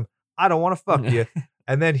just tell him, I don't want to fuck you.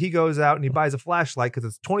 And then he goes out and he buys a flashlight because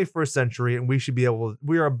it's 21st century and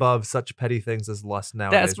we are above such petty things as lust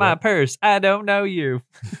nowadays. That's my purse. I don't know you.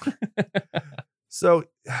 So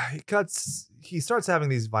he starts having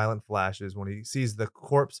these violent flashes when he sees the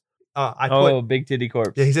corpse. Big titty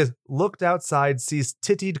corpse. Yeah, he says, looked outside, sees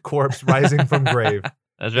tittied corpse rising from grave.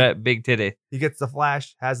 That's right, big titty. He gets the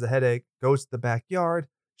flash, has the headache, goes to the backyard.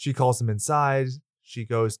 She calls him inside. She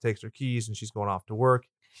goes, takes her keys, and she's going off to work.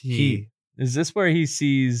 Is this where he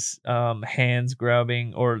sees hands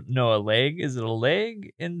grabbing, or no, a leg? Is it a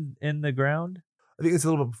leg in the ground? I think it's a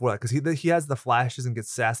little bit before that because he has the flashes and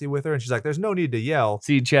gets sassy with her, and she's like, "There's no need to yell."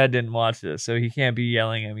 See, Chad didn't watch this, so he can't be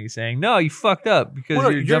yelling at me saying, "No, you fucked up," because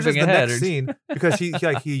you're jumping just ahead. The next scene, because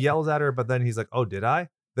he yells at her, but then he's like, "Oh, did I?"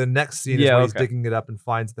 The next scene is when he's digging it up and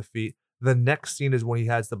finds the feet. The next scene is when he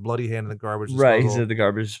has the bloody hand in the garbage disposal. Right, he's at the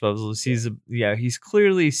garbage disposal. He's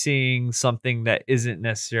clearly seeing something that isn't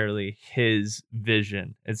necessarily his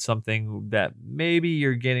vision. It's something that maybe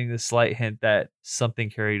you're getting the slight hint that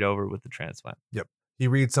something carried over with the transplant. Yep. He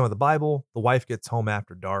reads some of the Bible. The wife gets home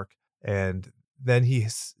after dark, and then he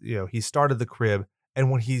started the crib.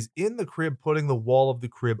 And when he's in the crib, putting the wall of the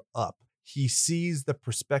crib up, he sees the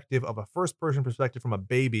perspective of a first-person perspective from a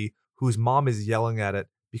baby whose mom is yelling at it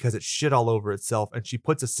because it's shit all over itself, and she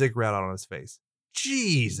puts a cigarette out on his face.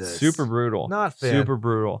 Jesus. Super brutal. Not fair. Super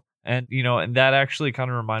brutal. And, and that actually kind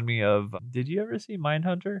of reminded me of, did you ever see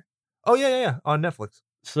Mindhunter? Oh, yeah. On Netflix.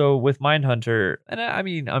 So with Mindhunter, and I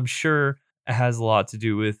mean, I'm sure it has a lot to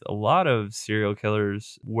do with a lot of serial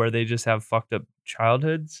killers where they just have fucked up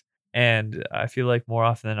childhoods. And I feel like more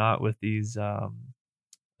often than not with these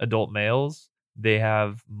adult males, they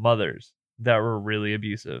have mothers that were really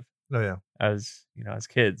abusive. Oh, yeah. As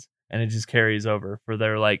kids, and it just carries over for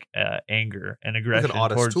their anger and aggression. Look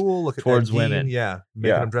at Otis Toole, look at towards Ed Gein, women. Yeah,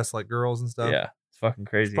 making them dress like girls and stuff. Yeah, it's fucking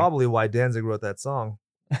crazy. It's probably why Danzig wrote that song.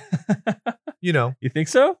 You think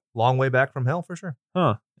so? Long Way Back from Hell for sure.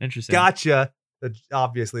 Huh? Interesting. Gotcha.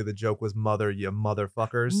 Obviously, the joke was mother, you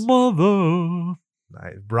motherfuckers. Mother.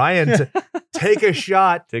 Nice. Brian, take a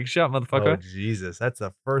shot. Take a shot, motherfucker. Oh, Jesus. That's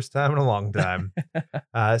the first time in a long time.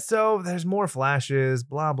 So there's more flashes,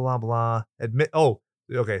 blah, blah, blah.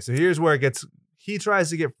 Okay. So here's where he tries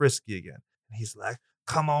to get frisky again. And he's like,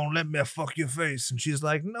 come on, let me fuck your face. And she's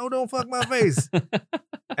like, no, don't fuck my face.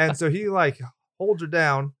 And so he holds her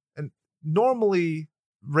down. And normally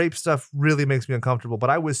rape stuff really makes me uncomfortable, but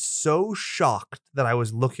I was so shocked that I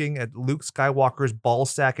was looking at Luke Skywalker's ball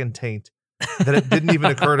sack and taint that it didn't even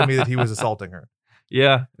occur to me that he was assaulting her.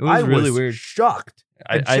 Yeah, it was really weird. Shocked.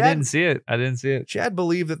 I didn't see it. Chad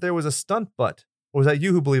believed that there was a stunt butt. Or was that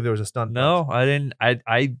you who believed there was a stunt butt? No, I didn't.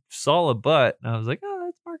 I saw a butt and I was like, oh,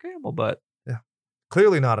 that's Mark Hamill butt. Yeah.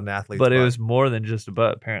 Clearly not an athlete. But it was more than just a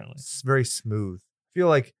butt, apparently. It's very smooth. I feel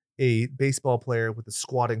like a baseball player with the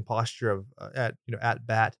squatting posture of at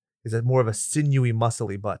bat is more of a sinewy,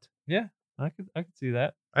 muscly butt. Yeah, I could see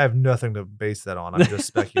that. I have nothing to base that on. I'm just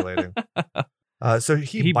speculating. So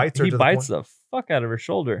he bites her. He bites the fuck out of her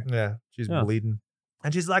shoulder. Yeah, she's bleeding.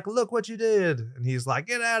 And she's like, look what you did. And he's like,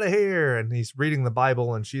 get out of here. And he's reading the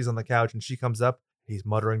Bible and she's on the couch and she comes up. He's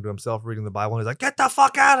muttering to himself, reading the Bible. And he's like, get the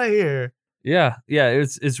fuck out of here. Yeah.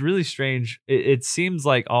 It's really strange. It seems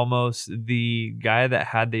like almost the guy that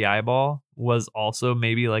had the eyeball was also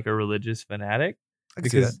maybe like a religious fanatic.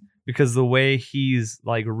 Because the way he's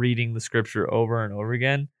reading the scripture over and over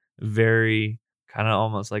again, very kind of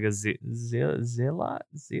almost like a zealot.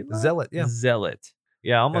 Yeah. Zealot.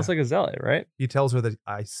 Yeah, almost like a zealot, right? He tells her that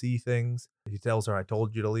I see things. He tells her, I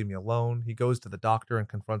told you to leave me alone. He goes to the doctor and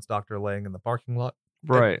confronts Dr. Lang in the parking lot.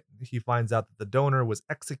 Right. And he finds out that the donor was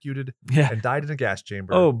executed and died in a gas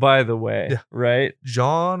chamber. Oh, by the way, right?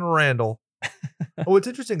 John Randall. What's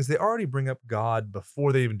interesting is they already bring up God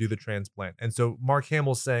before they even do the transplant. And so Mark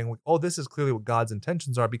Hamill's saying, this is clearly what God's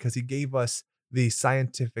intentions are because he gave us the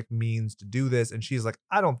scientific means to do this. And she's like,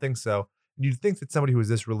 I don't think so. You'd think that somebody who was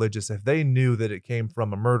this religious, if they knew that it came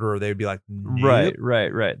from a murderer, they'd be like, nope.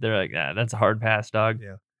 Right. They're like, that's a hard pass, dog.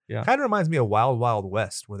 Yeah. Kind of reminds me of Wild Wild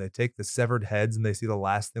West, where they take the severed heads and they see the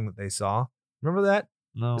last thing that they saw. Remember that?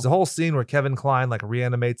 No. There's a whole scene where Kevin Kline like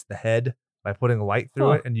reanimates the head by putting light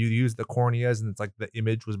through it, and you use the corneas, and it's like the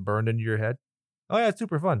image was burned into your head. Oh yeah, it's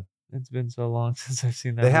super fun. It's been so long since I've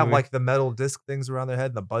seen that. They have like the metal disc things around their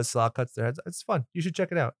head, and the buzzsaw cuts their heads. It's fun. You should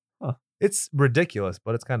check it out. Huh. It's ridiculous,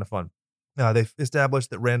 but it's kind of fun. They've established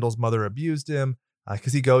that Randall's mother abused him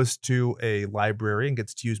because he goes to a library and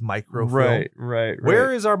gets to use microfilm. Right.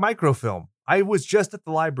 Where is our microfilm? I was just at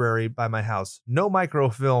the library by my house. No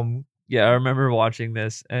microfilm. Yeah, I remember watching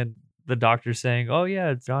this and the doctor saying, "Oh yeah,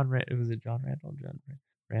 it's John Randall. Was it John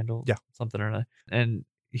Randall? Yeah, something or another." And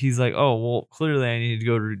he's like, "Oh well, clearly I need to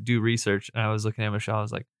go do research." And I was looking at Michelle. I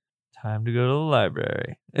was like, "Time to go to the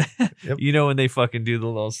library." Yep. You know when they fucking do the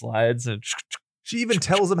little slides and she even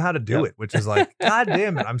tells him how to do it, which is like, God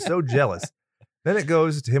damn it, I'm so jealous. Then it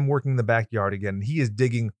goes to him working in the backyard again, and he is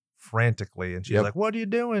digging frantically, and she's like, "What are you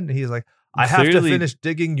doing?" And he's like, "I have to finish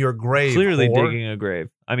digging your grave." Clearly digging a grave.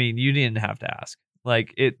 I mean, you didn't have to ask.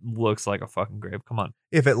 Like, it looks like a fucking grave. Come on.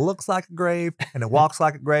 If it looks like a grave and it walks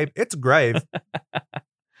like a grave, it's a grave.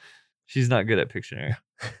 She's not good at Pictionary.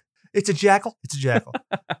 It's a jackal. It's a jackal.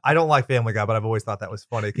 I don't like Family Guy, but I've always thought that was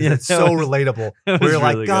funny because it's so relatable. Where you're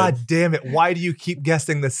like, really God damn it, why do you keep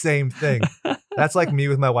guessing the same thing? That's like me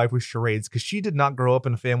with my wife with charades, because she did not grow up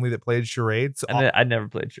in a family that played charades. So I never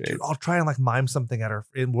played charades. Dude, I'll try and like mime something at her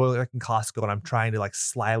in Costco, and I'm trying to like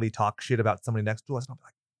slyly talk shit about somebody next to us, and I'll be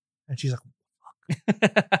like, and she's like,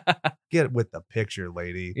 fuck. Get with the picture,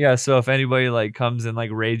 lady. Yeah, so if anybody like comes and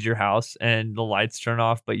like raids your house and the lights turn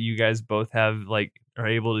off, but you guys both have like are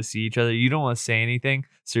able to see each other, you don't want to say anything,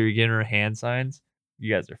 so you're getting her hand signs,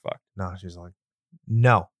 you guys are fucked. No, she's like,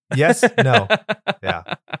 no, yes, no. Yeah,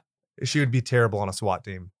 she would be terrible on a SWAT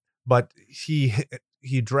team. But he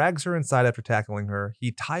drags her inside after tackling her.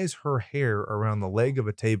 He ties her hair around the leg of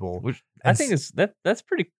a table, which I think is that's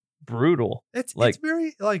pretty brutal. It's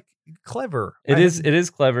very like clever. It is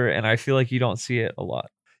clever, and I feel like you don't see it a lot.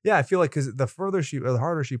 Yeah, I feel like because the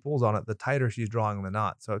harder she pulls on it, the tighter she's drawing the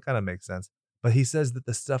knot. So it kind of makes sense. But he says that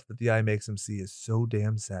the stuff that the eye makes him see is so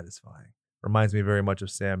damn satisfying. Reminds me very much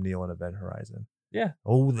of Sam Neill in Event Horizon. Yeah.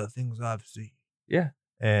 Oh, the things I've seen. Yeah.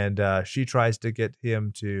 And she tries to get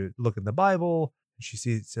him to look in the Bible. She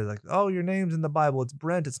says like, "Oh, your name's in the Bible. It's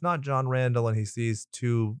Brent. It's not John Randall." And he sees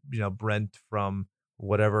two, Brent from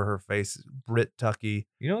whatever her face is, Brit Tucky.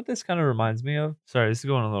 You know what this kind of reminds me of? Sorry, this is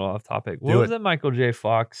going a little off topic. What was that Michael J.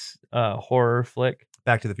 Fox horror flick?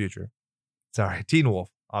 Back to the Future. Sorry, Teen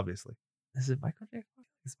Wolf, obviously. Is it Michael J. Fox?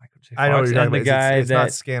 It's Michael J. Fox. I know what you're talking about. It's that,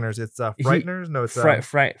 not Scanners. It's Frighteners. No, it's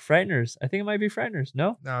Frighteners. I think it might be Frighteners.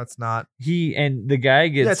 No, it's not. The guy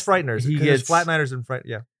gets. Yeah, it's Frighteners. He gets Flatliners and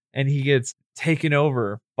Yeah, and he gets taken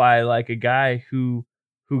over by like a guy who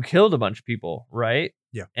killed a bunch of people, right?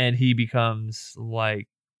 Yeah, and he becomes like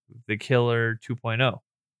the killer 2.0.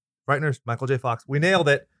 Frighteners. Michael J. Fox. We nailed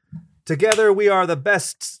it. Together, we are the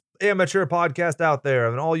best amateur podcast out there,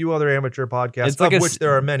 and all you other amateur podcasts, of which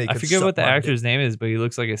there are many. I forget what the actor's name is, but he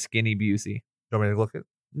looks like a skinny Busey. Do you want me to look at it?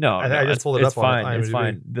 No, I just pulled it up. It's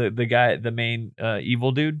fine. The guy, the main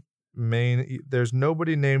evil dude. There's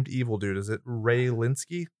nobody named evil dude. Is it Ray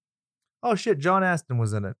Linsky? Oh shit, John Aston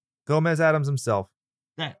was in it. Gomez Adams himself.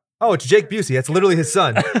 Yeah. Oh, it's Jake Busey. It's literally his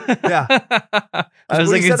son. Yeah. I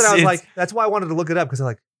was like, that's why I wanted to look it up, because I'm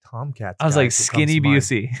like, Tomcats. I was like, skinny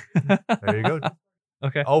Busey. There you go.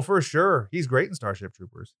 Okay. Oh, for sure. He's great in Starship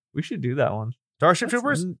Troopers. We should do that one. Starship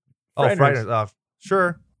Troopers? Frighteners.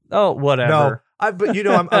 Sure. Oh, whatever. No, but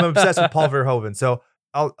I'm obsessed with Paul Verhoeven, so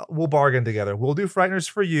we'll bargain together. We'll do Frighteners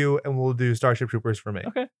for you, and we'll do Starship Troopers for me.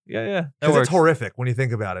 Okay. Yeah. Because it's horrific when you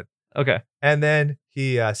think about it. Okay. And then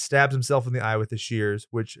he stabs himself in the eye with the shears,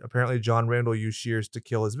 which apparently John Randall used shears to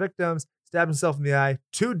kill his victims. Stabbed himself in the eye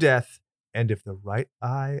to death. And if the right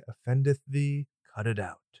eye offendeth thee, cut it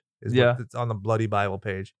out. It's on the bloody Bible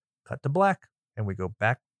page. Cut to black, and we go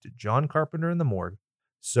back to John Carpenter in the morgue.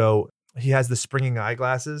 So he has the springing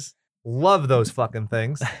eyeglasses. Love those fucking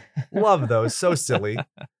things. Love those. So silly.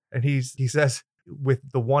 And he says with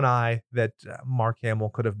the one eye that Mark Hamill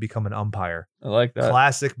could have become an umpire. I like that.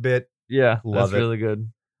 Classic bit. Yeah, love that's really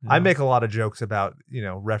good. Yeah. I make a lot of jokes about,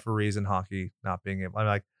 referees in hockey not being able. I'm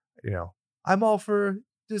like, I'm all for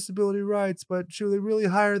disability rights, but should they really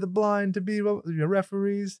hire the blind to be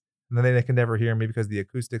referees? And then they can never hear me because of the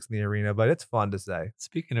acoustics in the arena, but it's fun to say.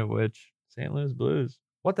 Speaking of which, St. Louis Blues.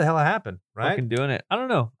 What the hell happened, right? Fucking doing it. I don't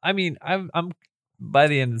know. I mean, I'm by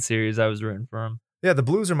the end of the series, I was rooting for them. Yeah, the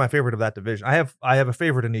Blues are my favorite of that division. I have a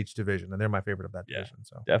favorite in each division, and they're my favorite of that Yeah. division.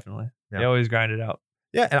 So Definitely. Yeah. They always grind it out.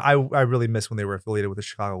 yeah, and I really miss when they were affiliated with the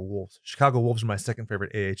Chicago Wolves. Chicago Wolves are my second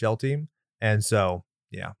favorite AHL team, and so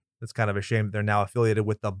yeah, it's kind of a shame that they're now affiliated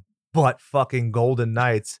with the butt fucking Golden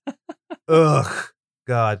Knights. Ugh,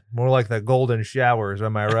 God, more like the Golden Showers.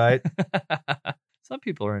 Am I right? Some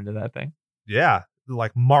people are into that thing. Yeah,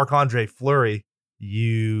 like Marc-Andre Fleury,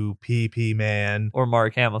 you PP man. Or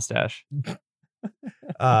Mark Hamelstash.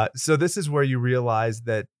 So this is where you realize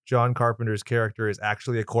that John Carpenter's character is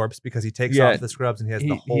actually a corpse because he takes Yeah, off the scrubs and he has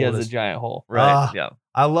the hole. He in has a his- giant hole. Right. Yeah.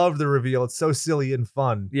 I love the reveal. It's so silly and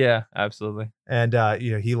fun. Yeah, absolutely. And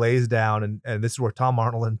he lays down and this is where Tom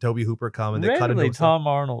Arnold and Toby Hooper come and they cut into Randomly, himself. Tom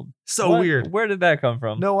Arnold. So weird. Where did that come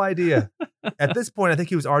from? No idea. At this point, I think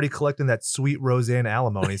he was already collecting that sweet Roseanne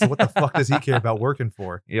alimony. So what the fuck does he care about working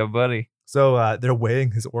for? Yeah, buddy. So they're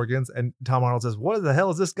weighing his organs, and Tom Arnold says, "What the hell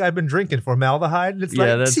has this guy been drinking? Formaldehyde?" And it's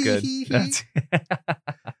Yeah, like, that's good. "Tee-hee-hee." That's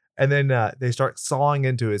And then they start sawing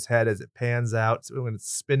into his head as it pans out so when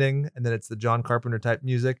it's spinning, and then it's the John Carpenter type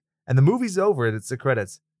music, and the movie's over and it's the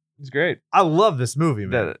credits. it's great. I love this movie,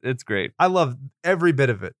 man. It's great. I love every bit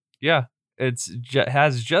of it. Yeah,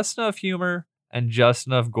 has just enough humor and just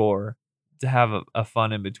enough gore to have a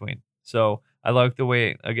fun in between. So I like the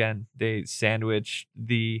way, again, they sandwich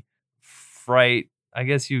the fright. I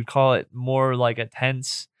guess you'd call it more like a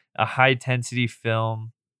high tensity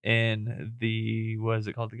film in the, what is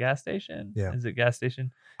it called? The gas station? Yeah. Is it gas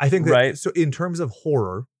station? I think that, Right. so in terms of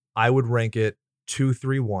horror, I would rank it 2,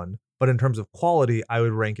 3, 1. But in terms of quality, I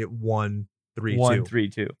would rank it 1, 3, 2. 1, 3,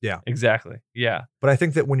 2. Yeah. Exactly. Yeah. But I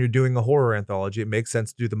think that when you're doing a horror anthology, it makes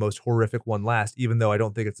sense to do the most horrific one last, even though I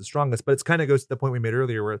don't think it's the strongest. But it's kind of goes to the point we made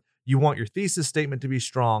earlier where you want your thesis statement to be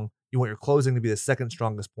strong, you want your closing to be the second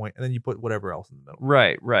strongest point, and then you put whatever else in the middle.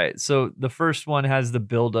 Right. So the first one has the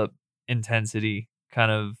build up intensity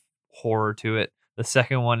kind of horror to it. The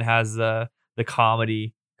second one has the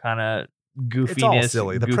comedy kind of goofiness. It's all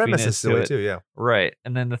silly. The premise is silly too, yeah. Right.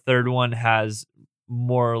 And then the third one has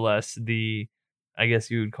more or less I guess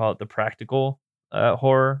you would call it the practical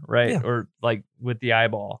horror, right? Yeah. Or like with the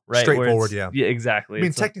eyeball, right? Where Straightforward, it's- yeah. Yeah, exactly. I mean,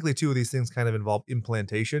 It's like- technically, two of these things kind of involve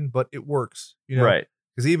implantation, but it works, you know? right.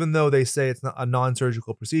 Because even though they say it's not a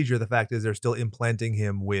non-surgical procedure, the fact is they're still implanting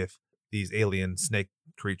him with these alien snake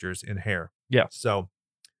creatures in hair. Yeah. So,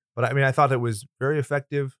 but I mean, I thought it was very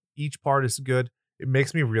effective. Each part is good. It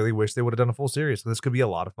makes me really wish they would have done a full series. So this could be a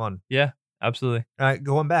lot of fun. Yeah, absolutely.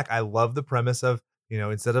 Going back, I love the premise of,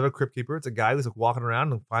 instead of a crypt keeper, it's a guy who's like walking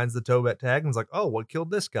around and finds the Tobet tag and is like, oh, what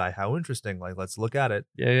killed this guy? How interesting. Like, let's look at it.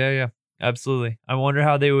 Yeah. Absolutely. I wonder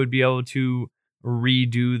how they would be able to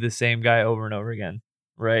redo the same guy over and over again,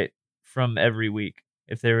 right? From every week.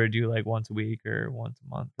 If they were to do like once a week or once a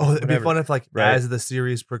month. Oh, it'd be whatever. fun if like Right. as the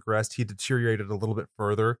series progressed, he deteriorated a little bit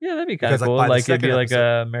further. Yeah, that'd be kind of Because, like, cool. by the Like it'd be second like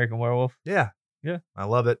a American Werewolf. Yeah. Yeah. I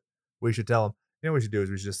love it. We should tell them. You know what we should do is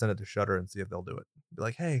we should just send it to Shudder and see if they'll do it. Be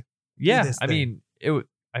like, hey, Yeah, this I thing. mean, it would.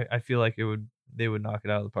 I feel like they would knock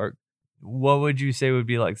it out of the park. What would you say would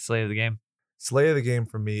be like Slay of the Game? Slay of the Game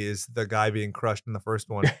for me is the guy being crushed in the first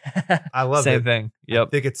one. I love Same it. thing. I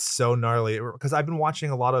Yep. think it's so gnarly because I've been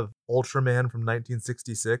watching a lot of Ultraman from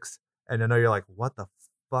 1966, and I know you're like, what the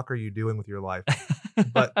fuck are you doing with your life?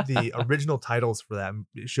 But the original titles for that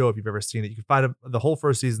show, if you've ever seen it, you can find the whole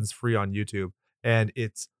first season's free on YouTube, and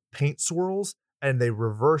it's paint swirls, and they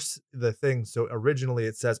reverse the thing. So originally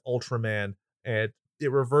it says Ultraman, and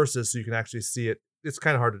it reverses so you can actually see it. It's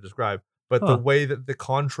kind of hard to describe, but the Huh. way that the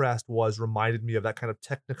contrast was reminded me of that kind of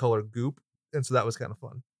Technicolor goop, and so that was kind of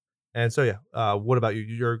fun. And so yeah, what about you?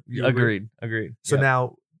 You're Agreed. So Yep.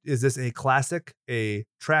 now, is this a classic, a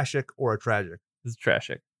trashic, or a tragic? It's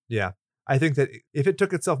trashic. Yeah. I think that if it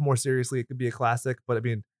took itself more seriously, it could be a classic, but I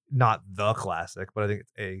mean, not the classic, but I think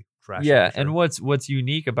it's a tragic. Yeah, for sure. and what's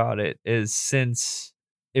unique about it is since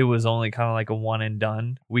it was only kind of like a one and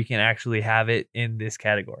done, we can actually have it in this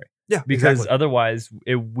category. yeah, Because exactly. otherwise,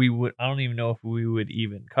 we would. I don't even know if we would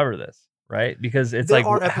even cover this, right? Because it's there like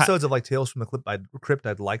are episodes of like Tales from the Crypt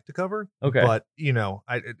I'd like to cover. Okay. But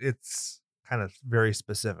it's kind of very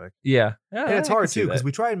specific. yeah, And it's I hard can see too, because that.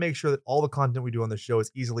 we try and make sure that all the content we do on the show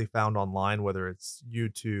is easily found online, whether it's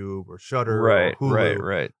YouTube or Shudder right, or Hulu.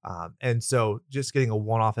 right. And so just getting a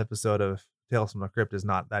one-off episode of Tales from the Crypt is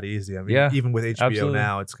not that easy. I mean, Yeah, even with HBO absolutely.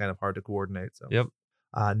 now, it's kind of hard to coordinate. So Yep.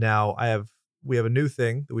 Now we have a new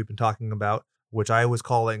thing that we've been talking about, which I was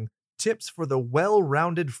calling tips for the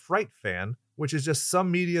well-rounded fright fan, which is just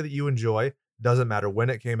some media that you enjoy. Doesn't matter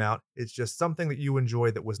when it came out. It's just something that you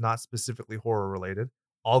enjoy that was not specifically horror related.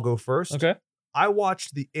 I'll go first. Okay. I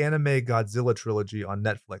watched the anime Godzilla trilogy on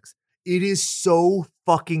Netflix. It is so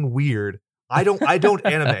fucking weird. I don't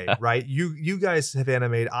anime, right? You guys have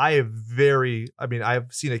animated. I've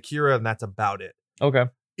seen Akira and that's about it. Okay.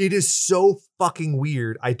 It is so fucking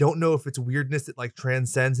weird. I don't know if it's weirdness that like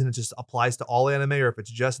transcends and it just applies to all anime or if it's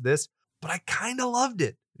just this, but I kind of loved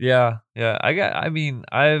it. Yeah.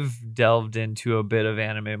 I've delved into a bit of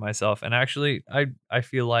anime myself, and actually I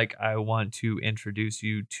feel like I want to introduce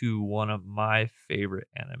you to one of my favorite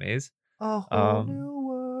animes. A whole new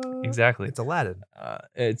world. Exactly. It's Aladdin.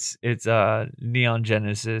 It's Neon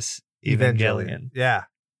Genesis Evangelion. Yeah.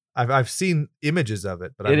 I've seen images of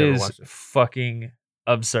it, but I've It never is watched it. fucking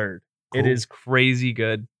absurd. It Cool. is crazy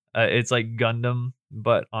good. It's like Gundam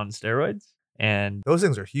but on steroids, and Those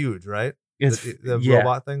things are huge, right? it's The yeah,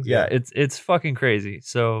 robot things. yeah, it's fucking crazy.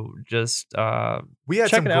 So just We had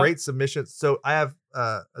check some it out. great submissions. So I have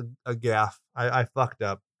a gaff. I fucked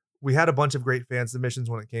up. We had a bunch of great fan submissions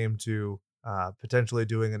when it came to potentially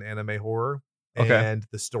doing an anime horror, Okay. and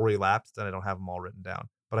the story lapsed, and I don't have them all written down.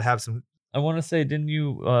 But I have some. I want to say, didn't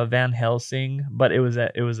you Van Helsing? But it was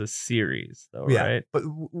a series though, Yeah, right? but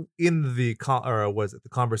in the the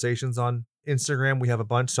conversations on Instagram, we have a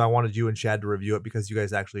bunch. So I wanted you and Chad to review it because you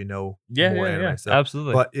guys actually know more anime stuff.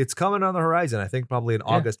 Absolutely. But it's coming on the horizon. I think probably in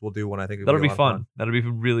August we'll do one. I think it'll That'll be a lot of fun. That'll be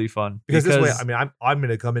really fun. Because this way, I mean, I'm going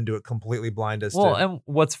to come into it completely blind as to. And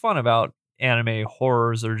what's fun about anime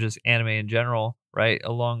horrors or just anime in general, right?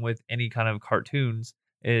 Along with any kind of cartoons,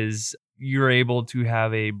 is you're able to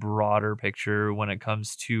have a broader picture when it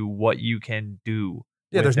comes to what you can do.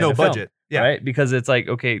 Yeah, there's within no a film, budget. Yeah. right? Because it's like,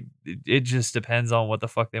 okay, it just depends on what the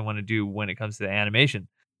fuck they want to do when it comes to the animation.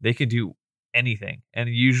 They can do anything, and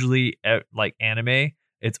usually, like anime,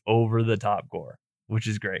 it's over the top gore, which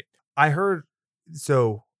is great. I heard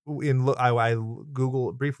so I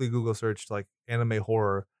briefly Google searched like anime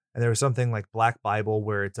horror, and there was something like Black Bible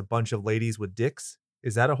where it's a bunch of ladies with dicks.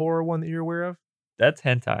 Is that a horror one that you're aware of? That's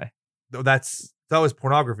hentai. No, that was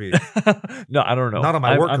pornography. No, I don't know. Not on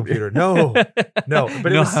my work computer. No, but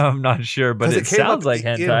I'm not sure, but it sounds like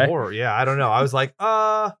hentai. Horror. Yeah, I don't know. I was like,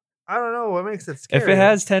 I don't know what makes it scary. If it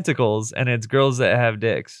has tentacles and it's girls that have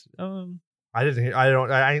dicks, I didn't hear.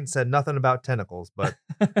 I ain't said nothing about tentacles, but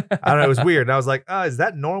I don't know. It was weird. And I was like, is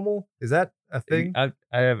that normal? Is that a thing? I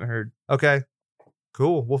haven't heard. Okay,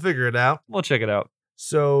 cool. We'll figure it out. We'll check it out.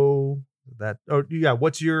 So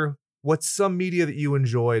what's some media that you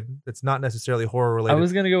enjoyed that's not necessarily horror related? I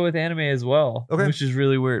was gonna go with anime as well, which is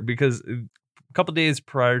really weird because a couple days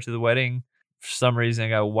prior to the wedding, for some reason I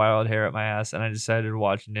got wild hair at my ass and I decided to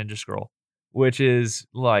watch Ninja Scroll, which is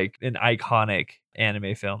like an iconic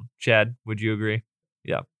anime film. Chad, would you agree?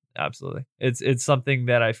 Yeah, absolutely. It's something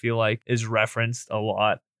that I feel like is referenced a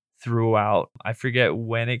lot throughout. I forget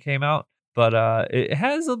when it came out, but it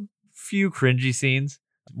has a few cringy scenes,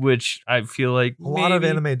 which I feel like a lot of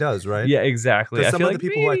anime does, right? Yeah, exactly. Some of the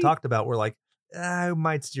people who I talked about were like, I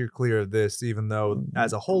might steer clear of this, even though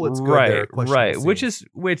as a whole it's good. Right.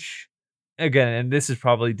 Which again, and this is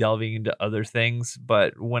probably delving into other things,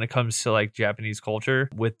 but when it comes to like Japanese culture,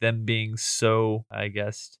 with them being so, I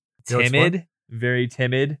guess, timid, very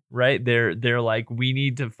timid, right? They're like, we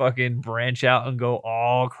need to fucking branch out and go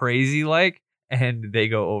all crazy, like, and they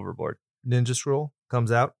go overboard. Ninja Scroll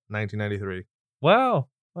comes out 1993. Wow,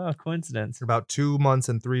 coincidence. About 2 months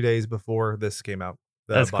and 3 days before this came out.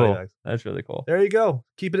 That's cool. That's really cool. There you go.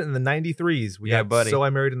 Keeping it in the 93s. We got buddy. So I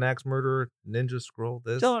Married an Axe Murderer, Ninja Scroll.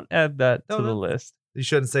 This. Don't add that to the list. You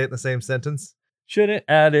shouldn't say it in the same sentence. Shouldn't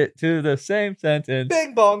add it to the same sentence.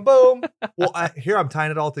 Bing bong boom. Well, here I'm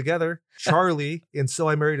tying it all together. Charlie in So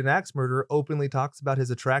I Married an Axe Murderer openly talks about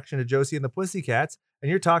his attraction to Josie and the Pussycats, and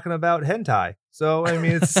you're talking about hentai. So I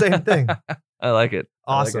mean, it's the same thing. I like it.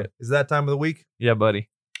 Awesome. Like it. Is that time of the week? Yeah, buddy.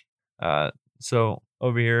 So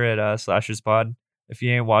over here at Slashers Pod, if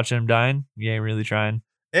you ain't watching them dying, you ain't really trying.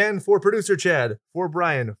 And for producer Chad, for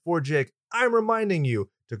Brian, for Jake, I'm reminding you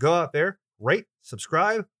to go out there, rate,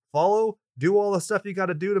 subscribe, follow, do all the stuff you got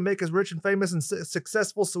to do to make us rich and famous and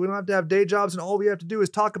successful so we don't have to have day jobs and all we have to do is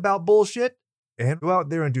talk about bullshit and go out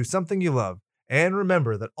there and do something you love. And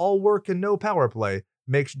remember that all work and no power play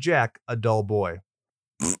makes Jack a dull boy.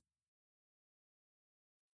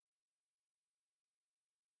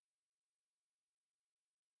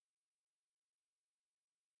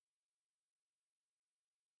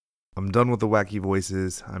 I'm done with the wacky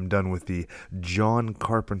voices. I'm done with the John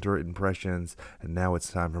Carpenter impressions. And now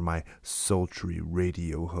it's time for my sultry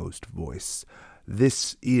radio host voice.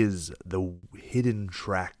 This is the hidden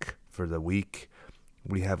track for the week.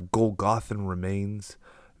 We have Golgothan Remains.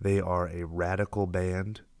 They are a radical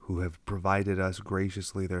band who have provided us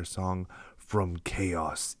graciously their song, From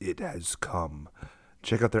Chaos It Has Come.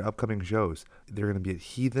 Check out their upcoming shows. They're going to be at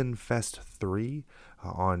Heathen Fest 3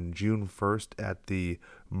 on June 1st at the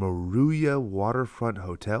Moruya Waterfront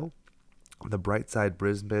Hotel. The Brightside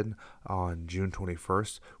Brisbane on June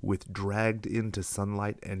 21st with Dragged Into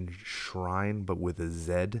Sunlight and Shrine, but with a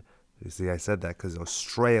Z. You see, I said that because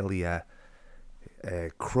Australia.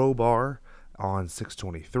 Crowbar on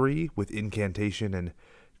 6/23 with Incantation and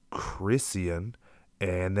Christian.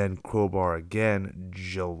 And then Crowbar again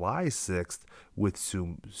July 6th with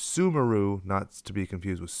Sumeru, not to be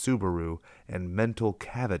confused with Subaru, and Mental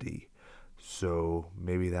Cavity. So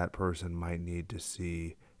maybe that person might need to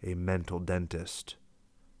see a mental dentist.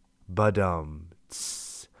 But I'm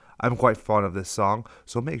quite fond of this song,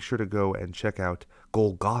 so make sure to go and check out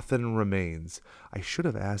Golgothan Remains. I should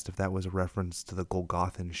have asked if that was a reference to the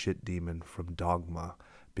Golgothan shit demon from Dogma,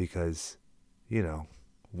 because, you know,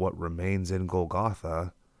 what remains in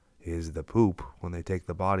Golgotha is the poop when they take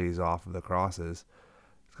the bodies off of the crosses.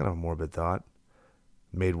 It's kind of a morbid thought,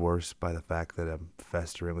 made worse by the fact that I'm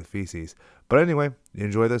festering with feces. But anyway,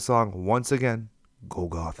 enjoy this song once again.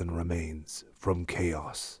 Golgothan Remains. From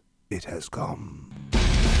chaos, it has come.